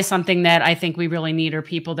 I that is something that I think we really need, are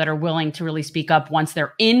people that are willing to really speak up once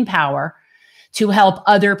they're in power, to help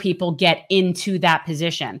other people get into that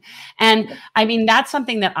position. And I mean, that's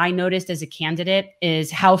something that I noticed as a candidate, is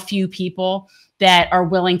how few people that are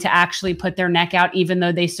willing to actually put their neck out, even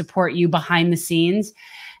though they support you behind the scenes.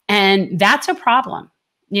 And that's a problem.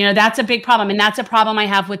 You know, that's a big problem. And that's a problem I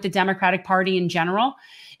have with the Democratic Party in general,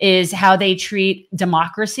 is how they treat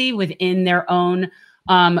democracy within their own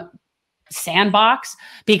sandbox,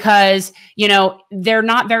 because, you know, they're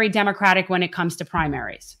not very democratic when it comes to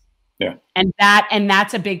primaries. Yeah. And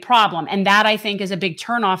that's a big problem. And that, I think, is a big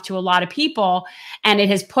turnoff to a lot of people. And it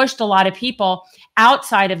has pushed a lot of people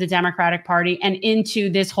outside of the Democratic Party and into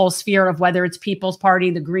this whole sphere of whether it's People's Party,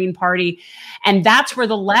 the Green Party. And that's where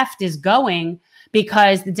the left is going,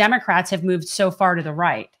 because the Democrats have moved so far to the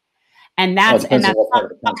right. And that's, well, that's what part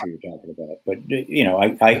of the country you're talking about. But, you know,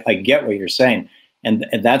 I get what you're saying. And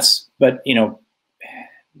that's, but, you know,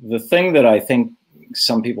 the thing that I think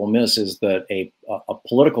some people miss is that a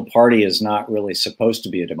political party is not really supposed to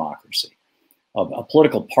be a democracy. A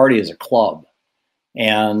political party is a club.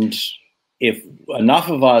 And if enough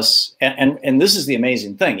of us, and this is the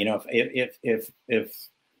amazing thing, you know,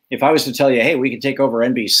 if I was to tell you, hey, we could take over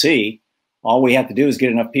NBC, all we have to do is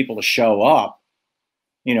get enough people to show up,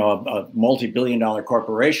 you know, a multi-billion-dollar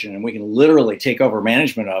corporation, and we can literally take over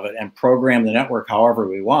management of it and program the network however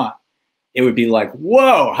we want. It would be like,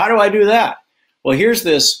 whoa, how do I do that? Well, here's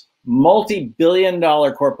this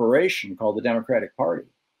multi-billion-dollar corporation called the Democratic Party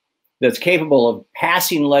that's capable of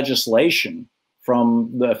passing legislation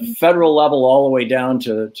from the federal level all the way down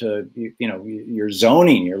to you know, your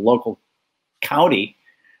zoning, your local county,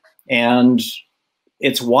 and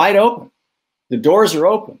it's wide open. The doors are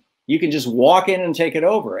open. You can just walk in and take it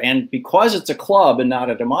over. And because it's a club and not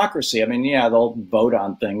a democracy, I mean, yeah, they'll vote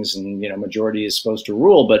on things and, you know, majority is supposed to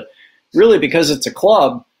rule, but really, because it's a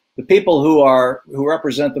club, the people who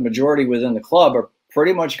represent the majority within the club are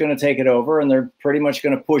pretty much going to take it over, and they're pretty much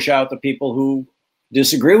going to push out the people who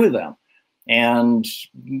disagree with them. And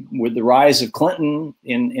with the rise of Clinton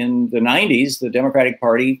in the 90s, the Democratic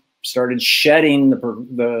Party started shedding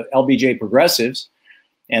the LBJ progressives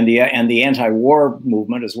and the anti-war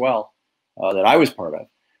movement as well, that I was part of,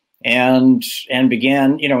 and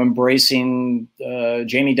began, you know, embracing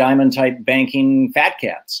Jamie Dimon type banking fat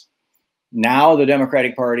cats. Now the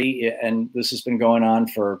Democratic Party, and this has been going on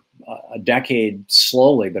for a decade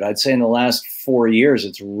slowly, but I'd say in the last 4 years,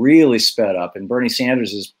 it's really sped up. And Bernie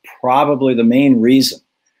Sanders is probably the main reason.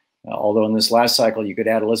 Although in this last cycle, you could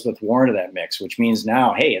add Elizabeth Warren to that mix, which means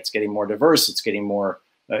now, hey, it's getting more diverse. It's getting more,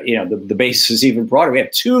 you know, the base is even broader. We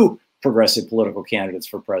have 2 progressive political candidates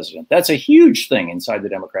for president. That's a huge thing inside the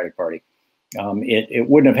Democratic Party. It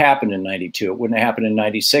wouldn't have happened in 92. It wouldn't have happened in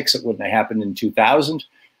 96. It wouldn't have happened in 2000.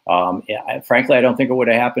 Frankly, I don't think it would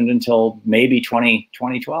have happened until maybe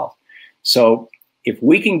 2012. So if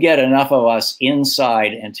we can get enough of us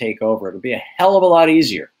inside and take over, it'll be a hell of a lot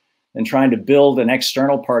easier than trying to build an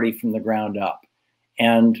external party from the ground up.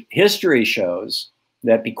 And history shows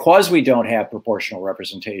that because we don't have proportional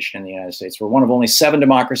representation in the United States, we're one of only 7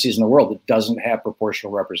 democracies in the world that doesn't have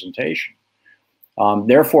proportional representation.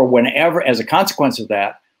 Therefore, whenever, as a consequence of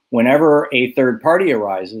that, whenever a third party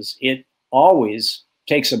arises, it always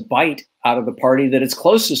takes a bite out of the party that it's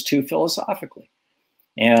closest to philosophically.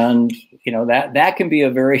 And, you know, that can be a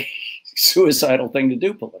very suicidal thing to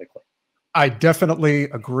do politically. I definitely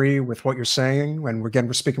agree with what you're saying. And again,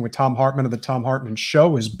 we're speaking with Thom Hartmann of the Thom Hartmann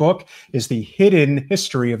Show. His book is The Hidden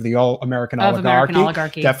History of the All-American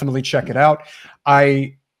Oligarchy. Definitely check it out.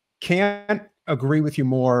 I can't agree with you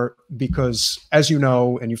more because, as you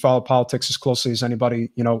know, and you follow politics as closely as anybody,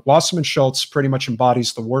 you know, Wasserman Schultz pretty much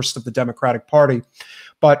embodies the worst of the Democratic Party.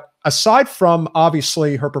 But aside from,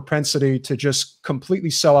 obviously, her propensity to just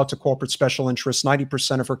completely sell out to corporate special interests,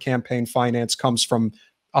 90% of her campaign finance comes from,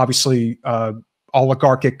 obviously,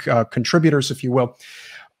 oligarchic contributors, if you will.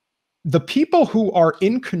 The people who are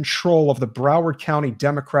in control of the Broward County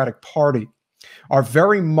Democratic Party are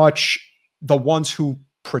very much the ones who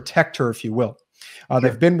protect her, if you will.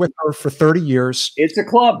 They've been with her for 30 years. It's a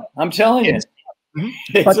club. I'm telling you.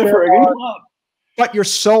 It's a friggin' club. But you're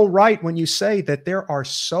so right when you say that there are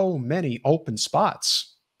so many open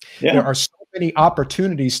spots. Yeah. There are so many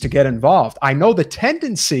opportunities to get involved. I know the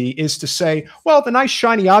tendency is to say, well, the nice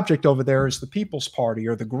shiny object over there is the People's Party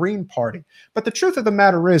or the Green Party. But the truth of the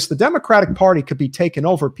matter is the Democratic Party could be taken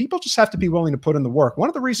over. People just have to be willing to put in the work. One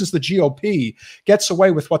of the reasons the GOP gets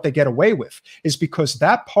away with what they get away with is because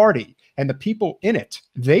that party and the people in it,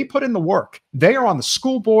 they put in the work. They are on the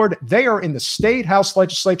school board. They are in the state house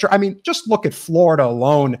legislature. I mean, just look at Florida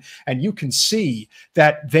alone, and you can see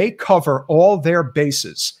that they cover all their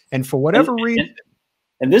bases. And for whatever reason,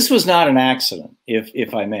 and this was not an accident,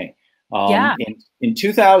 if I may. Yeah. In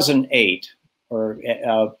 2008, or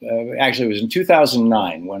actually it was in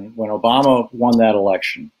 2009 when Obama won that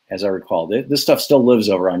election, as I recall. This stuff still lives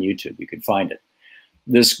over on YouTube. You can find it.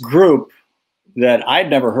 This group that I'd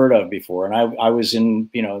never heard of before, and I was in,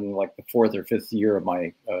 you know, in like the 4th or 5th year of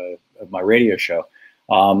my radio show.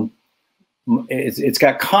 It's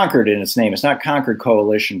got Concord in its name. It's not Concord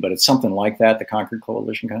Coalition, but it's something like that, the Concord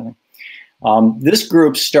Coalition kind of thing. This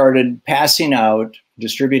group started passing out,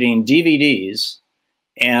 distributing DVDs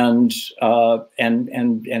and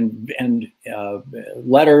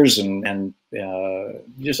letters and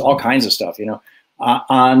just all kinds of stuff, you know,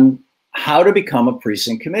 on how to become a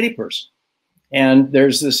precinct committee person. And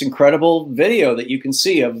there's this incredible video that you can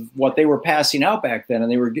see of what they were passing out back then,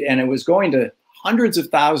 and it was going to hundreds of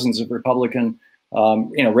thousands of Republican,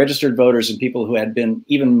 you know, registered voters and people who had been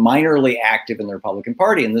even minorly active in the Republican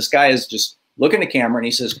Party. And this guy is just looking at the camera and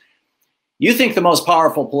he says, "You think the most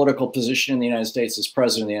powerful political position in the United States is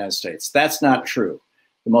president of the United States. That's not true.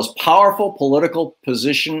 The most powerful political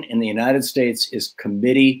position in the United States is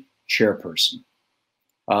committee chairperson."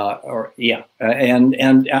 I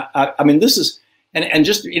mean, this is, and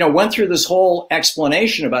just, you know, went through this whole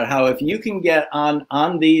explanation about how if you can get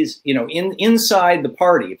on these, you know, inside the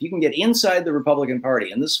party, if you can get inside the Republican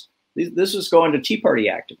Party, and this is going to Tea Party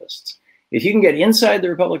activists, if you can get inside the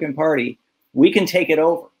Republican Party, we can take it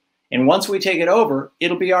over. And once we take it over,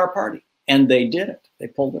 it'll be our party. And they did it. They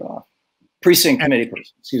pulled it off. Precinct committee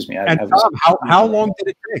person, excuse me. Thom, how long did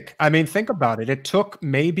it take? I mean, think about it. It took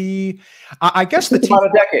maybe, I guess, about a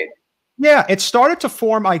decade. Yeah, it started to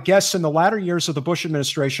form, I guess, in the latter years of the Bush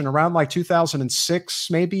administration, around like 2006,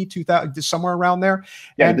 maybe 2000, somewhere around there.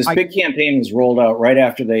 Yeah, and this big campaign was rolled out right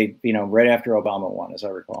after right after Obama won, as I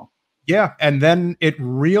recall. Yeah, and then it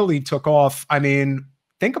really took off. I mean,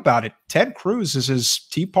 think about it. Ted Cruz is as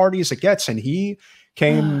Tea Party as it gets, and he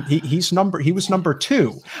was number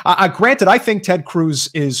 2. Granted, I think Ted Cruz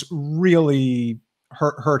is really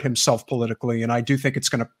hurt himself politically, and I do think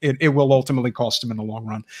it will ultimately cost him in the long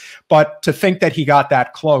run. But to think that he got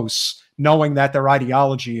that close, knowing that their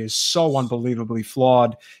ideology is so unbelievably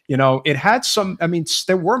flawed, you know, it had some, I mean,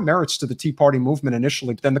 there were merits to the Tea Party movement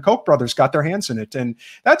initially, but then the Koch brothers got their hands in it. And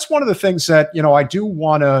that's one of the things that, you know, I do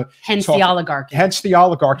want to hence the oligarchy. Hence the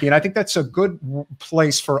oligarchy. And I think that's a good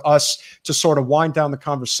place for us to sort of wind down the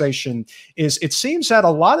conversation. Is it seems that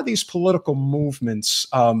a lot of these political movements,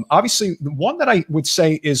 obviously the one that I would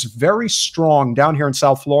say is very strong down here in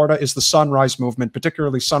South Florida is the Sunrise movement,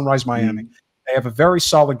 particularly Sunrise Miami. They have a very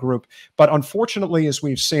solid group. But unfortunately, as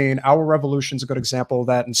we've seen, Our Revolution's a good example of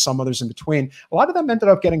that, and some others in between. A lot of them ended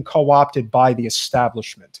up getting co-opted by the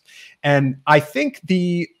establishment. And I think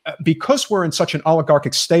because we're in such an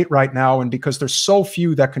oligarchic state right now, and because there's so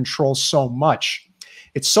few that control so much,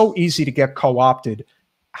 it's so easy to get co-opted.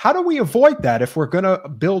 How do we avoid that if we're going to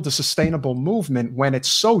build a sustainable movement when it's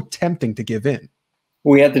so tempting to give in?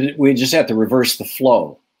 We just have to reverse the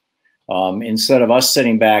flow. Instead of us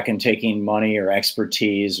sitting back and taking money or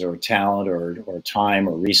expertise or talent or time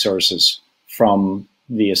or resources from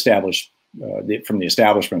the establishment,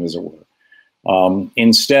 as it were.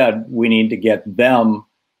 Instead, we need to get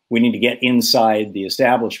inside the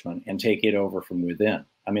establishment and take it over from within.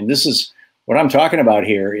 I mean, this is what I'm talking about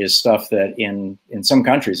here is stuff that in some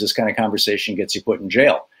countries, this kind of conversation gets you put in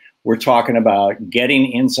jail. We're talking about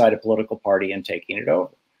getting inside a political party and taking it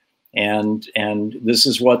over. And this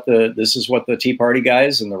is what the Tea Party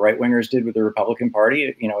guys and the right wingers did with the Republican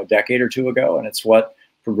Party, you know, a decade or two ago, and it's what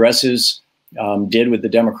progressives did with the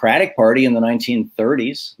Democratic Party in the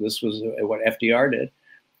 1930s. This was what FDR did.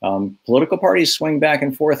 Political parties swing back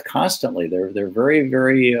and forth constantly. They're very,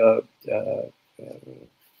 very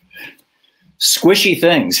squishy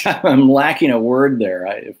things. I'm lacking a word there.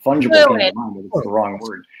 Fungible came to mind, but it's the wrong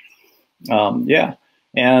word. Yeah.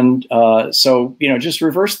 And so, you know, just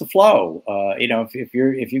reverse the flow. You know, if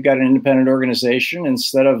you've got an independent organization,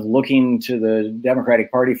 instead of looking to the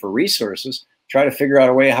Democratic Party for resources, try to figure out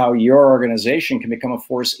a way how your organization can become a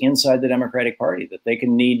force inside the Democratic Party, that they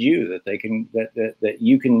can need you, that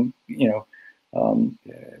you can, you know,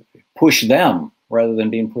 push them rather than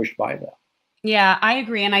being pushed by them. Yeah, I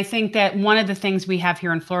agree. And I think that one of the things we have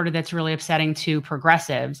here in Florida that's really upsetting to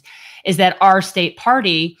progressives is that our state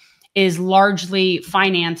party is largely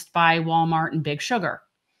financed by Walmart and Big Sugar.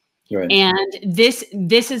 Right. And this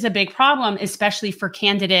is a big problem, especially for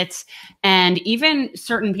candidates and even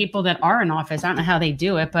certain people that are in office. I don't know how they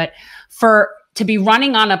do it, but to be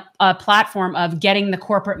running on a platform of getting the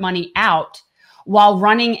corporate money out while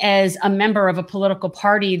running as a member of a political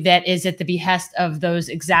party that is at the behest of those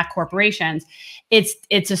exact corporations,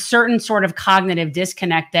 it's a certain sort of cognitive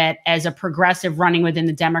disconnect that as a progressive running within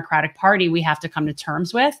the Democratic Party, we have to come to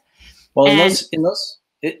terms with. Well,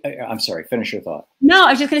 I'm sorry, finish your thought. No,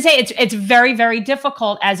 I was just going to say it's very, very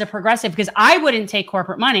difficult as a progressive because I wouldn't take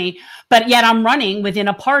corporate money, but yet I'm running within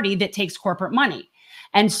a party that takes corporate money.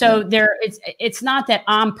 And so it's not that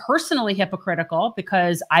I'm personally hypocritical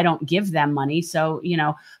because I don't give them money. So, you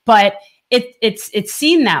know, but it's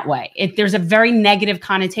seen that way. There's a very negative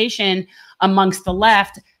connotation amongst the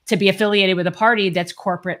left to be affiliated with a party that's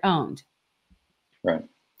corporate owned. Right.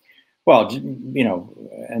 Well, you know,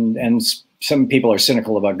 and some people are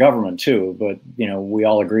cynical about government too, but, you know, we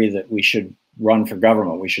all agree that we should run for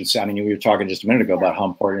government. We should, I mean, we were talking just a minute ago about how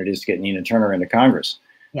important it is to get Nina Turner into Congress.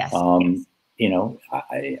 Yes. You know,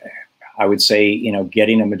 I would say, you know,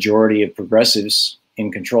 getting a majority of progressives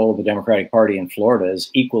in control of the Democratic Party in Florida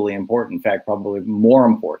is equally important. In fact, probably more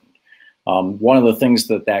important. One of the things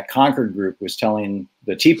that Concord group was telling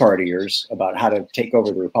the Tea Partiers about how to take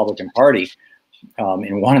over the Republican Party,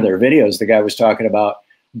 in one of their videos, the guy was talking about,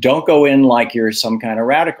 don't go in like you're some kind of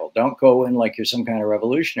radical. Don't go in like you're some kind of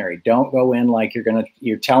revolutionary. Don't go in like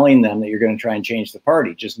you're telling them that you're going to try and change the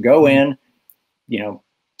party. Just go in, you know,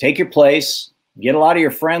 take your place, get a lot of your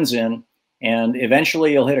friends in, and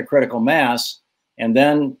eventually you'll hit a critical mass, and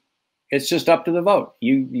then it's just up to the vote.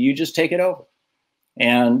 You just take it over.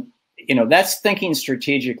 And, you know, that's thinking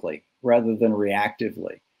strategically rather than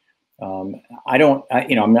reactively.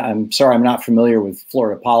 I'm sorry, I'm not familiar with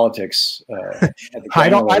Florida politics. I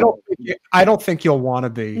don't think you'll want to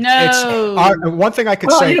be. No. One thing I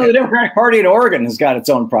could say, you know, the Democratic Party in Oregon has got its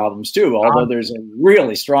own problems too, although there's a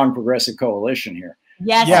really strong progressive coalition here.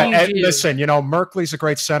 Yes, yeah, and listen, you know, Merkley's a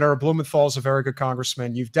great senator. Blumenthal's a very good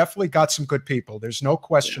congressman. You've definitely got some good people. There's no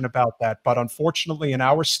question about that. But unfortunately, in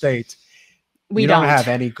our state, we don't have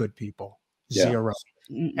any good people. Zero.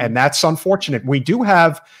 And that's unfortunate. We do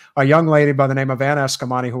have a young lady by the name of Anna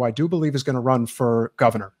Eskamani, who I do believe is going to run for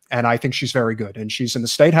governor. And I think she's very good. And she's in the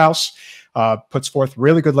state house, puts forth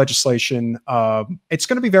really good legislation. It's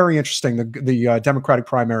going to be very interesting, the Democratic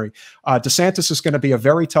primary. DeSantis is going to be a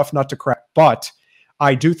very tough nut to crack, but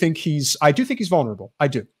I do think he's vulnerable. I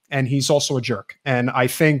do. And he's also a jerk. And I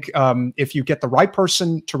think if you get the right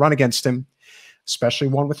person to run against him, especially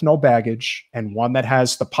one with no baggage and one that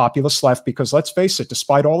has the populist left, because let's face it,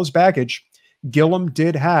 despite all his baggage, Gillum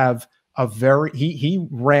did have he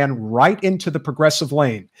ran right into the progressive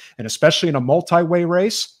lane, and especially in a multi-way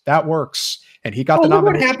race, that works. And he got the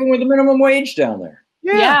nomination. What happened with the minimum wage down there?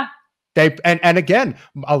 Yeah. And again,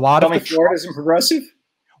 a lot of Florida isn't progressive.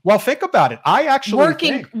 Well, think about it. I actually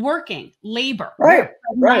working labor. Right.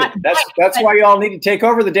 That's why you all need to take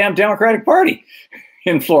over the damn Democratic Party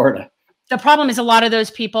in Florida. The problem is a lot of those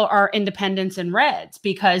people are independents and reds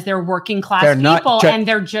because they're working class people and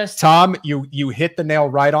they're just— Thom, you hit the nail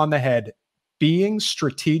right on the head. Being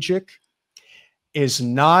strategic is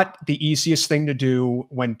not the easiest thing to do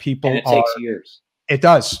when people takes years. It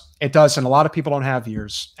does. It does. And a lot of people don't have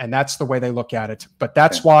years, and that's the way they look at it. But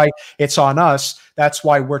that's why it's on us. That's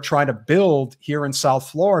why we're trying to build here in South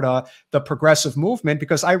Florida the progressive movement,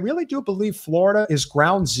 because I really do believe Florida is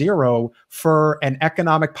ground zero for an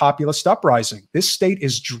economic populist uprising. This state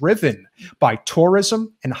is driven by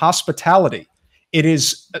tourism and hospitality. It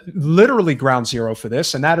is literally ground zero for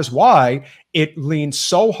this. And that is why it leans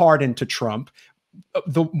so hard into Trump.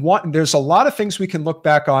 There's a lot of things we can look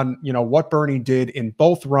back on, you know, what Bernie did in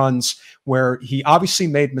both runs where he obviously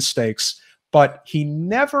made mistakes, but he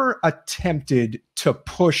never attempted to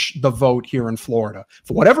push the vote here in Florida.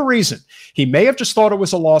 For whatever reason, he may have just thought it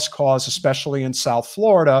was a lost cause, especially in South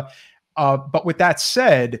Florida. But with that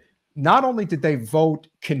said, not only did they vote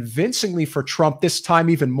convincingly for Trump this time,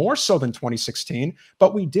 even more so than 2016,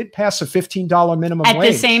 but we did pass a $15 minimum wage. At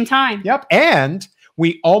the same time. Yep. And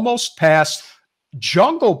we almost passed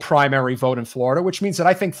jungle primary vote in Florida, which means that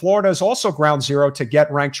I think Florida is also ground zero to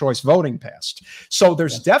get ranked choice voting passed. So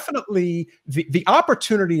there's definitely the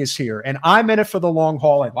opportunity is here, and I'm in it for the long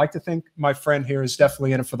haul. I'd like to think my friend here is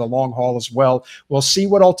definitely in it for the long haul as well. We'll see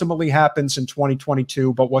what ultimately happens in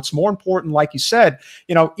 2022. But what's more important, like you said,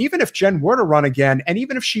 you know, even if Jen were to run again, and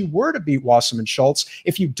even if she were to beat Wasserman Schultz,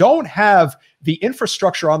 if you don't have the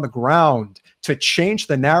infrastructure on the ground to change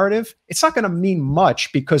the narrative, it's not going to mean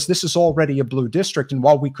much because this is already a blue district. And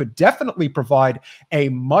while we could definitely provide a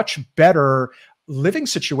much better living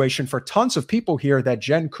situation for tons of people here that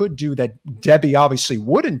Jen could do that Debbie obviously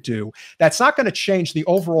wouldn't do, that's not going to change the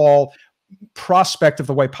overall prospect of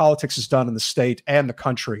the way politics is done in the state and the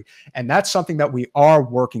country. And that's something that we are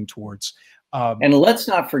working towards. And let's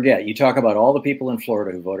not forget, you talk about all the people in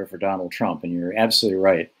Florida who voted for Donald Trump, and you're absolutely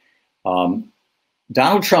right.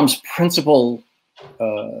 Donald Trump's principal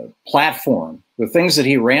platform, the things that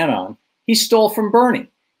he ran on, he stole from Bernie.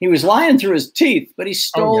 He was lying through his teeth, but he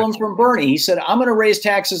stole them from Bernie. He said, I'm going to raise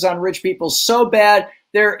taxes on rich people so bad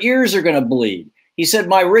their ears are going to bleed. He said,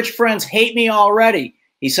 my rich friends hate me already.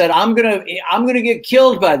 He said, I'm going to get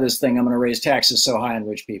killed by this thing. I'm going to raise taxes so high on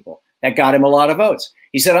rich people. That got him a lot of votes.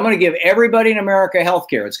 He said, I'm going to give everybody in America health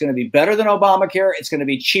care. It's going to be better than Obamacare. It's going to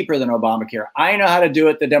be cheaper than Obamacare. I know how to do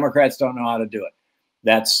it. The Democrats don't know how to do it.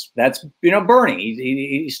 That's Bernie.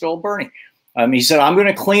 He stole Bernie. He said, I'm going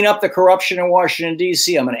to clean up the corruption in Washington,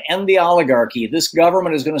 D.C. I'm going to end the oligarchy. This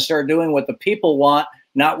government is going to start doing what the people want,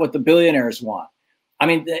 not what the billionaires want. I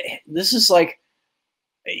mean, this is like,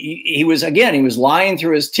 he was lying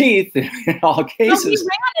through his teeth in all cases. No, he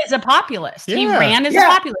ran as a populist. Yeah. He ran as a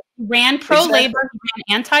populist. He ran pro-labor.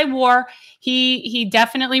 He ran anti-war. He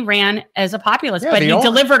definitely ran as a populist, but he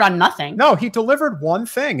delivered on nothing. No, he delivered one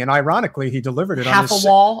thing, and ironically, he delivered it on a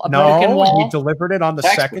wall, a broken wall. He delivered it on the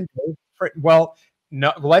second day. Well,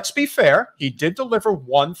 no, let's be fair. He did deliver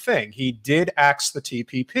one thing. He did axe the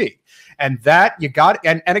TPP. And that you got,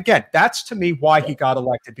 and again, that's to me why he got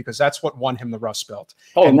elected, because that's what won him the Rust Belt.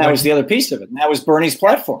 Oh, and that was the other piece of it. And that was Bernie's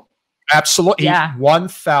platform. Absolutely. Yeah.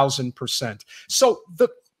 1000%. So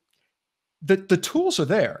the tools are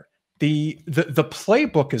there. The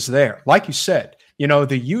playbook is there. Like you said,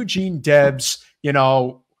 the Eugene Debs,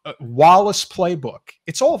 Wallace playbook,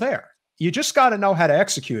 it's all there. You just got to know how to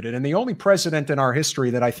execute it. And the only president in our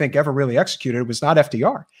history that I think ever really executed it was not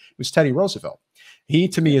FDR. It was Teddy Roosevelt. He,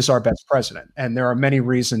 to me, is our best president. And there are many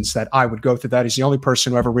reasons that I would go through that. He's the only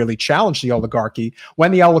person who ever really challenged the oligarchy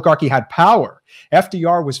when the oligarchy had power.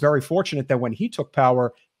 FDR was very fortunate that when he took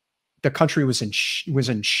power, the country was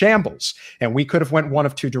in shambles, and we could have went one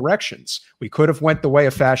of two directions. We could have went the way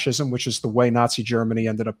of fascism, which is the way Nazi Germany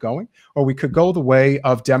ended up going, or we could go the way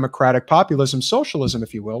of democratic populism, socialism,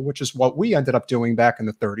 if you will, which is what we ended up doing back in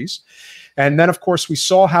the 30s. And then, of course, we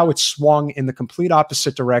saw how it swung in the complete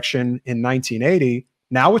opposite direction in 1980.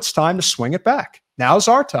 Now it's time to swing it back. Now's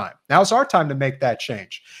our time. Now's our time to make that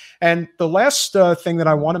change. And the last thing that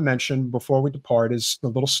I want to mention before we depart is the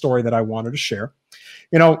little story that I wanted to share.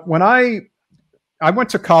 When I went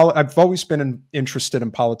to college, I've always been interested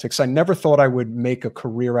in politics. I never thought I would make a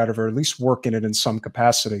career out of it, or at least work in it in some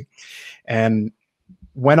capacity. And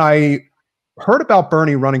when I heard about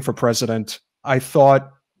Bernie running for president, I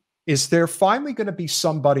thought, is there finally going to be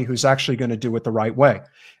somebody who's actually going to do it the right way?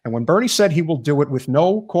 And when Bernie said he will do it with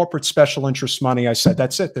no corporate special interest money, I said,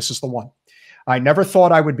 that's it. This is the one. I never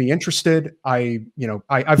thought I would be interested. I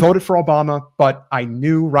voted for Obama, but I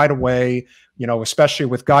knew right away, especially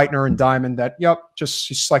with Geithner and Diamond, that,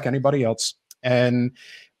 just like anybody else. And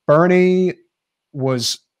Bernie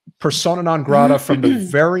was persona non grata from the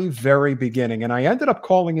very, very beginning. And I ended up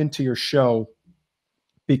calling into your show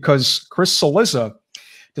because Chris Cillizza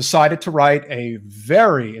decided to write a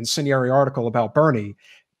very incendiary article about Bernie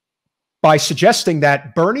by suggesting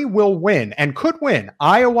that Bernie will win and could win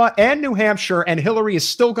Iowa and New Hampshire, and Hillary is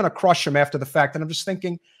still going to crush him after the fact. And I'm just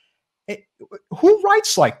thinking, who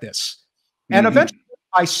writes like this? And eventually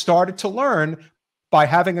I started to learn by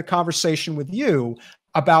having a conversation with you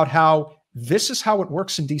about how this is how it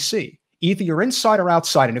works in DC. Either you're inside or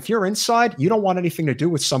outside. And if you're inside, you don't want anything to do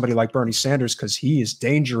with somebody like Bernie Sanders because he is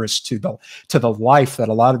dangerous to the life that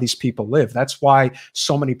a lot of these people live. That's why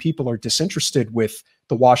so many people are disinterested with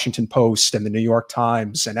the Washington Post and the New York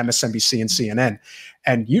Times and MSNBC and CNN.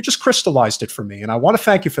 And you just crystallized it for me. And I want to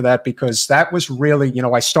thank you for that, because that was really,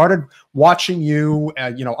 I started watching you,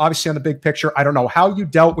 obviously on The Big Picture. I don't know how you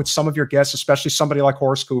dealt with some of your guests, especially somebody like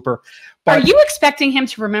Horace Cooper. But are you expecting him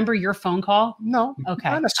to remember your phone call? No. Okay.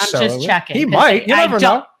 I'm just checking. He might. You never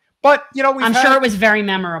know. But, I'm sure it was very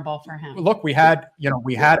memorable for him. Look, we had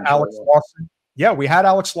Alex Lawson. Yeah, we had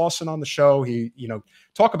Alex Lawson on the show. He,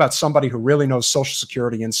 talk about somebody who really knows Social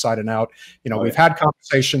Security inside and out. We've had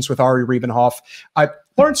conversations with Ari Riebenhoff. I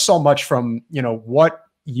learned so much from, what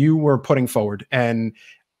you were putting forward. And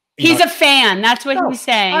he's a fan. That's what he's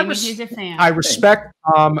saying. He's a fan. I respect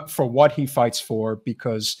for what he fights for,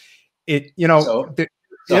 because it, So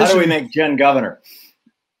how do we make Jen governor?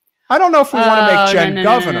 I don't know if we want to make Jen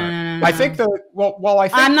governor. I think I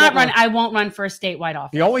think I'm not running. I won't run for a statewide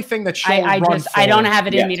office. The only thing that she'll I run for, I don't have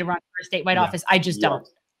it in me to run for a statewide office. I just don't.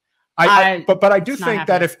 But I do think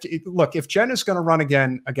that if Jen is going to run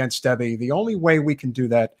again against Debbie, the only way we can do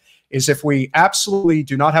that is if we absolutely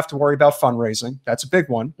do not have to worry about fundraising. That's a big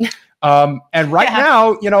one. And right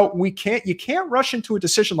now, you can't rush into a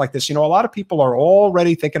decision like this. A lot of people are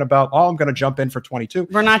already thinking about, oh, I'm going to jump in for 22.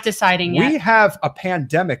 We're not deciding yet. We have a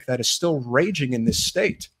pandemic that is still raging in this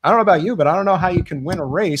state. I don't know about you, but I don't know how you can win a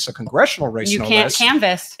race, a congressional race. You can't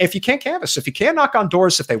canvass. If you can't canvass, if you can't knock on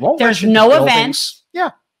doors, if they won't, there's no events.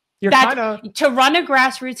 Yeah. To run a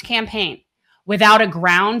grassroots campaign without a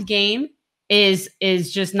ground game is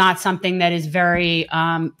just not something that is very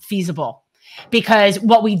feasible, because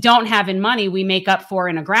what we don't have in money, we make up for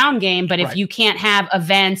in a ground game. But if you can't have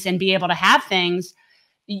events and be able to have things,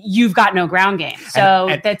 you've got no ground game.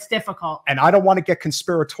 So that's difficult. And I don't want to get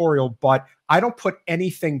conspiratorial, but I don't put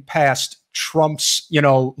anything past Trump's,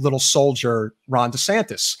 little soldier, Ron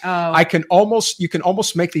DeSantis. Oh. You can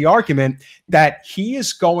almost make the argument that he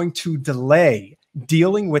is going to delay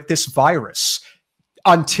dealing with this virus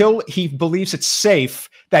until he believes it's safe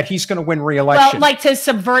that he's going to win re-election. Well, like to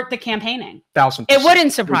subvert the campaigning. 1000%. It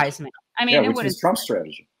wouldn't surprise me. I mean, it wouldn't. Trump's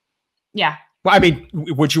strategy. Yeah. Well, I mean,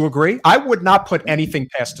 would you agree? I would not put anything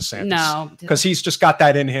past DeSantis. No. Because he's just got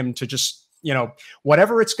that in him to just,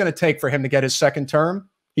 whatever it's going to take for him to get his second term,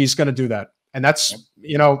 he's going to do that. And that's,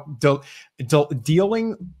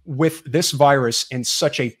 dealing with this virus in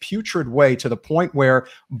such a putrid way to the point where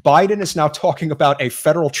Biden is now talking about a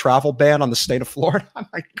federal travel ban on the state of Florida. Oh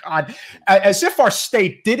my God. As if our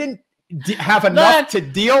state didn't have enough to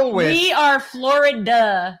deal with. We are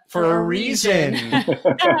Florida for a reason.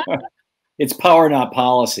 It's power, not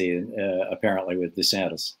policy, apparently, with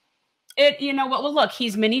DeSantis. Well, look,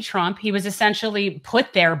 he's mini Trump. He was essentially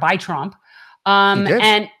put there by Trump.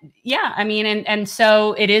 And yeah, I mean, and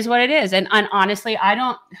so it is what it is. And honestly,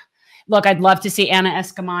 I'd love to see Anna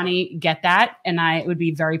Eskamani get that. And it would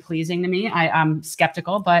be very pleasing to me. I'm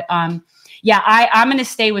skeptical, but, yeah, I'm going to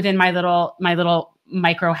stay within my little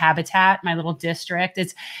micro habitat, my little district.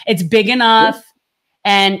 It's big enough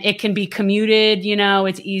and it can be commuted,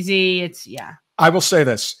 it's easy. I will say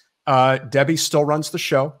this, Debbie still runs the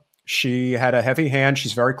show. She had a heavy hand.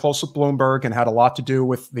 She's very close with Bloomberg and had a lot to do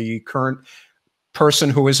with the current person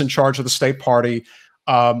who is in charge of the state party.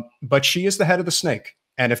 But she is the head of the snake.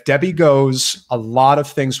 And if Debbie goes, a lot of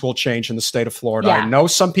things will change in the state of Florida. Yeah. I know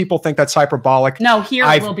some people think that's hyperbolic. No, here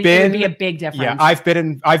it will be a big difference. Yeah, I've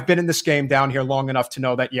been in this game down here long enough to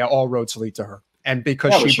know that, all roads lead to her. And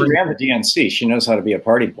because she ran the DNC, she knows how to be a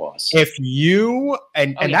party boss. If you,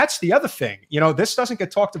 and that's the other thing, this doesn't get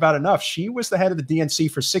talked about enough. She was the head of the DNC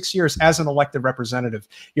for 6 years as an elected representative.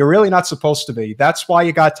 You're really not supposed to be. That's why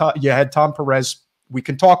you had Thom Perez. We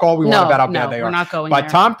can talk all we want about how bad they are. We're not going But there.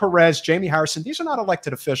 Thom Perez, Jamie Harrison, these are not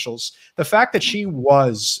elected officials. The fact that she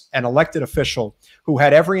was an elected official who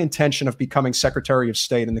had every intention of becoming Secretary of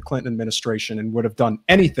State in the Clinton administration and would have done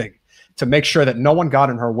anything to make sure that no one got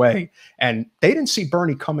in her way. And they didn't see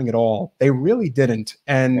Bernie coming at all. They really didn't.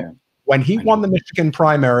 And when he won the Michigan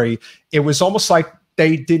primary, it was almost like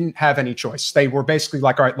they didn't have any choice. They were basically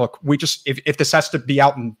like, all right, look, we just, if this has to be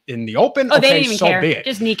out in the open, they didn't even care. Be it.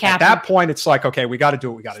 Just kneecap At that point, it's like, okay, we got to do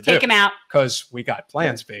what we got to do. Take him out. Because we got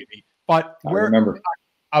plans, baby. But remember.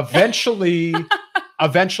 Eventually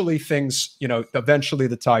things, eventually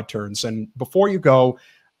the tide turns. And before you go,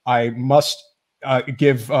 I must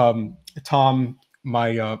give Thom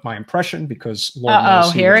my impression, because Lord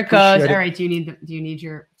knows here it goes. All right, do you need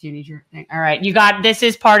your thing? All right, this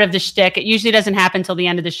is part of the shtick. It usually doesn't happen till the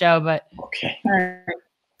end of the show, but okay. All right.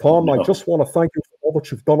 Thom, I just want to thank you for all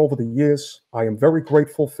that you've done over the years. I am very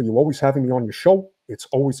grateful for you always having me on your show. It's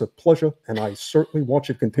always a pleasure, and I certainly want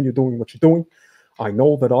you to continue doing what you're doing. I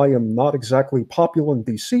know that I am not exactly popular in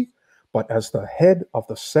D.C., but as the head of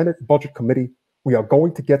the Senate Budget Committee, we are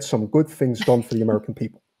going to get some good things done for the American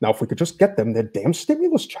people. Now, if we could just get them their damn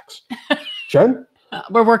stimulus checks. Jen?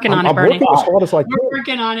 We're working on it, Bernie. I'm working as hard as I can. We're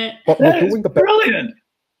working on it. But we're doing the best. Brilliant.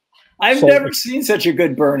 I've never seen such a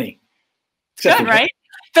good Bernie. Good, right?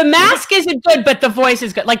 The mask isn't good, but the voice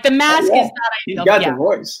is good. Like, the mask is not ideal. He's got the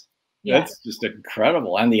voice. Yeah. That's just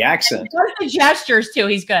incredible. And the accent. And the gestures, too.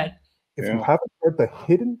 He's good. If you haven't heard the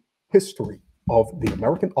hidden history of the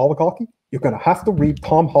American oligarchy, you're going to have to read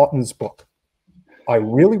Thom Hartmann's book. I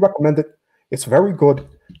really recommend it. It's very good.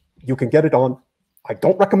 You can get it on. I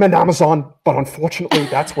don't recommend Amazon, but unfortunately,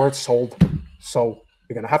 that's where it's sold. So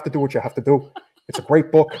you're going to have to do what you have to do. It's a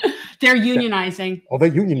great book. They're unionizing.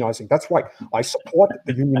 They're unionizing. That's right. I support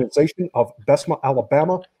the unionization of Bessemer,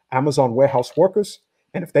 Alabama, Amazon warehouse workers.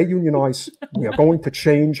 And if they unionize, we are going to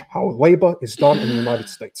change how labor is done in the United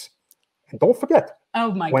States. And don't forget,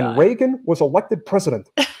 when Reagan was elected president,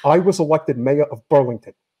 I was elected mayor of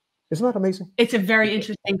Burlington. Isn't that amazing? It's a very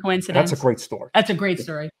interesting coincidence. That's a great story. That's a great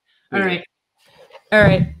story. All right. All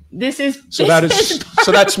right.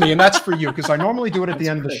 So that's me, and that's for you, because I normally do it at the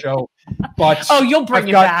end of the show. But you'll bring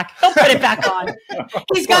it back. He'll put it back on.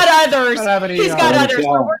 He's got others. He's got others.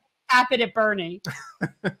 We're happy at Bernie.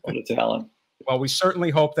 What a talent. Well, we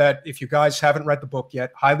certainly hope that if you guys haven't read the book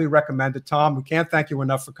yet, highly recommend it. Thom, we can't thank you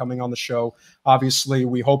enough for coming on the show. Obviously,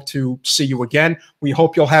 we hope to see you again. We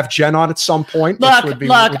hope you'll have Jen on at some point.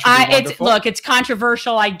 It's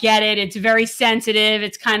controversial. I get it. It's very sensitive.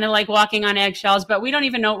 It's kind of like walking on eggshells, but we don't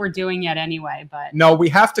even know what we're doing yet anyway. But no, we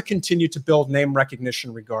have to continue to build name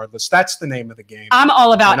recognition regardless. That's the name of the game. I'm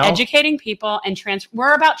all about educating people and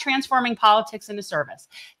we're about transforming politics into service.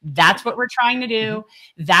 That's what we're trying to do.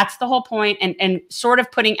 That's the whole point. And sort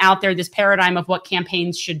of putting out there this paradigm of what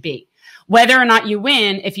campaigns should be. Whether or not you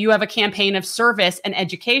win, if you have a campaign of service and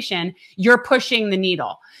education, you're pushing the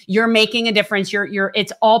needle. You're making a difference.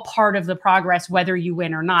 It's all part of the progress, whether you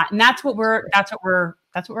win or not. And that's what we're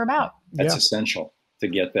about. That's essential to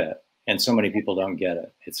get that. And so many people don't get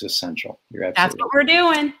it. It's essential. That's what we're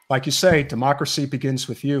doing. Like you say, democracy begins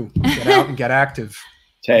with you. Get out and get active.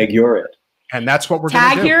 Tag, you're it. And that's what we're going to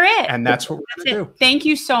do. Tag, you're it. And that's what we're going to do. Thank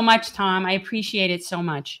you so much, Thom. I appreciate it so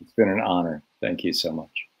much. It's been an honor. Thank you so much.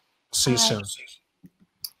 See you soon.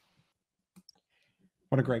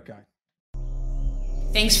 What a great guy.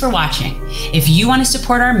 Thanks for watching. If you want to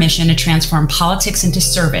support our mission to transform politics into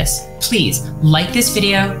service, please like this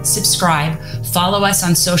video, subscribe, follow us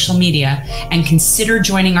on social media, and consider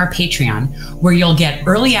joining our Patreon, where you'll get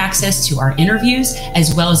early access to our interviews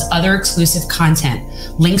as well as other exclusive content.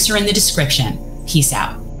 Links are in the description. Peace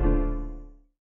out.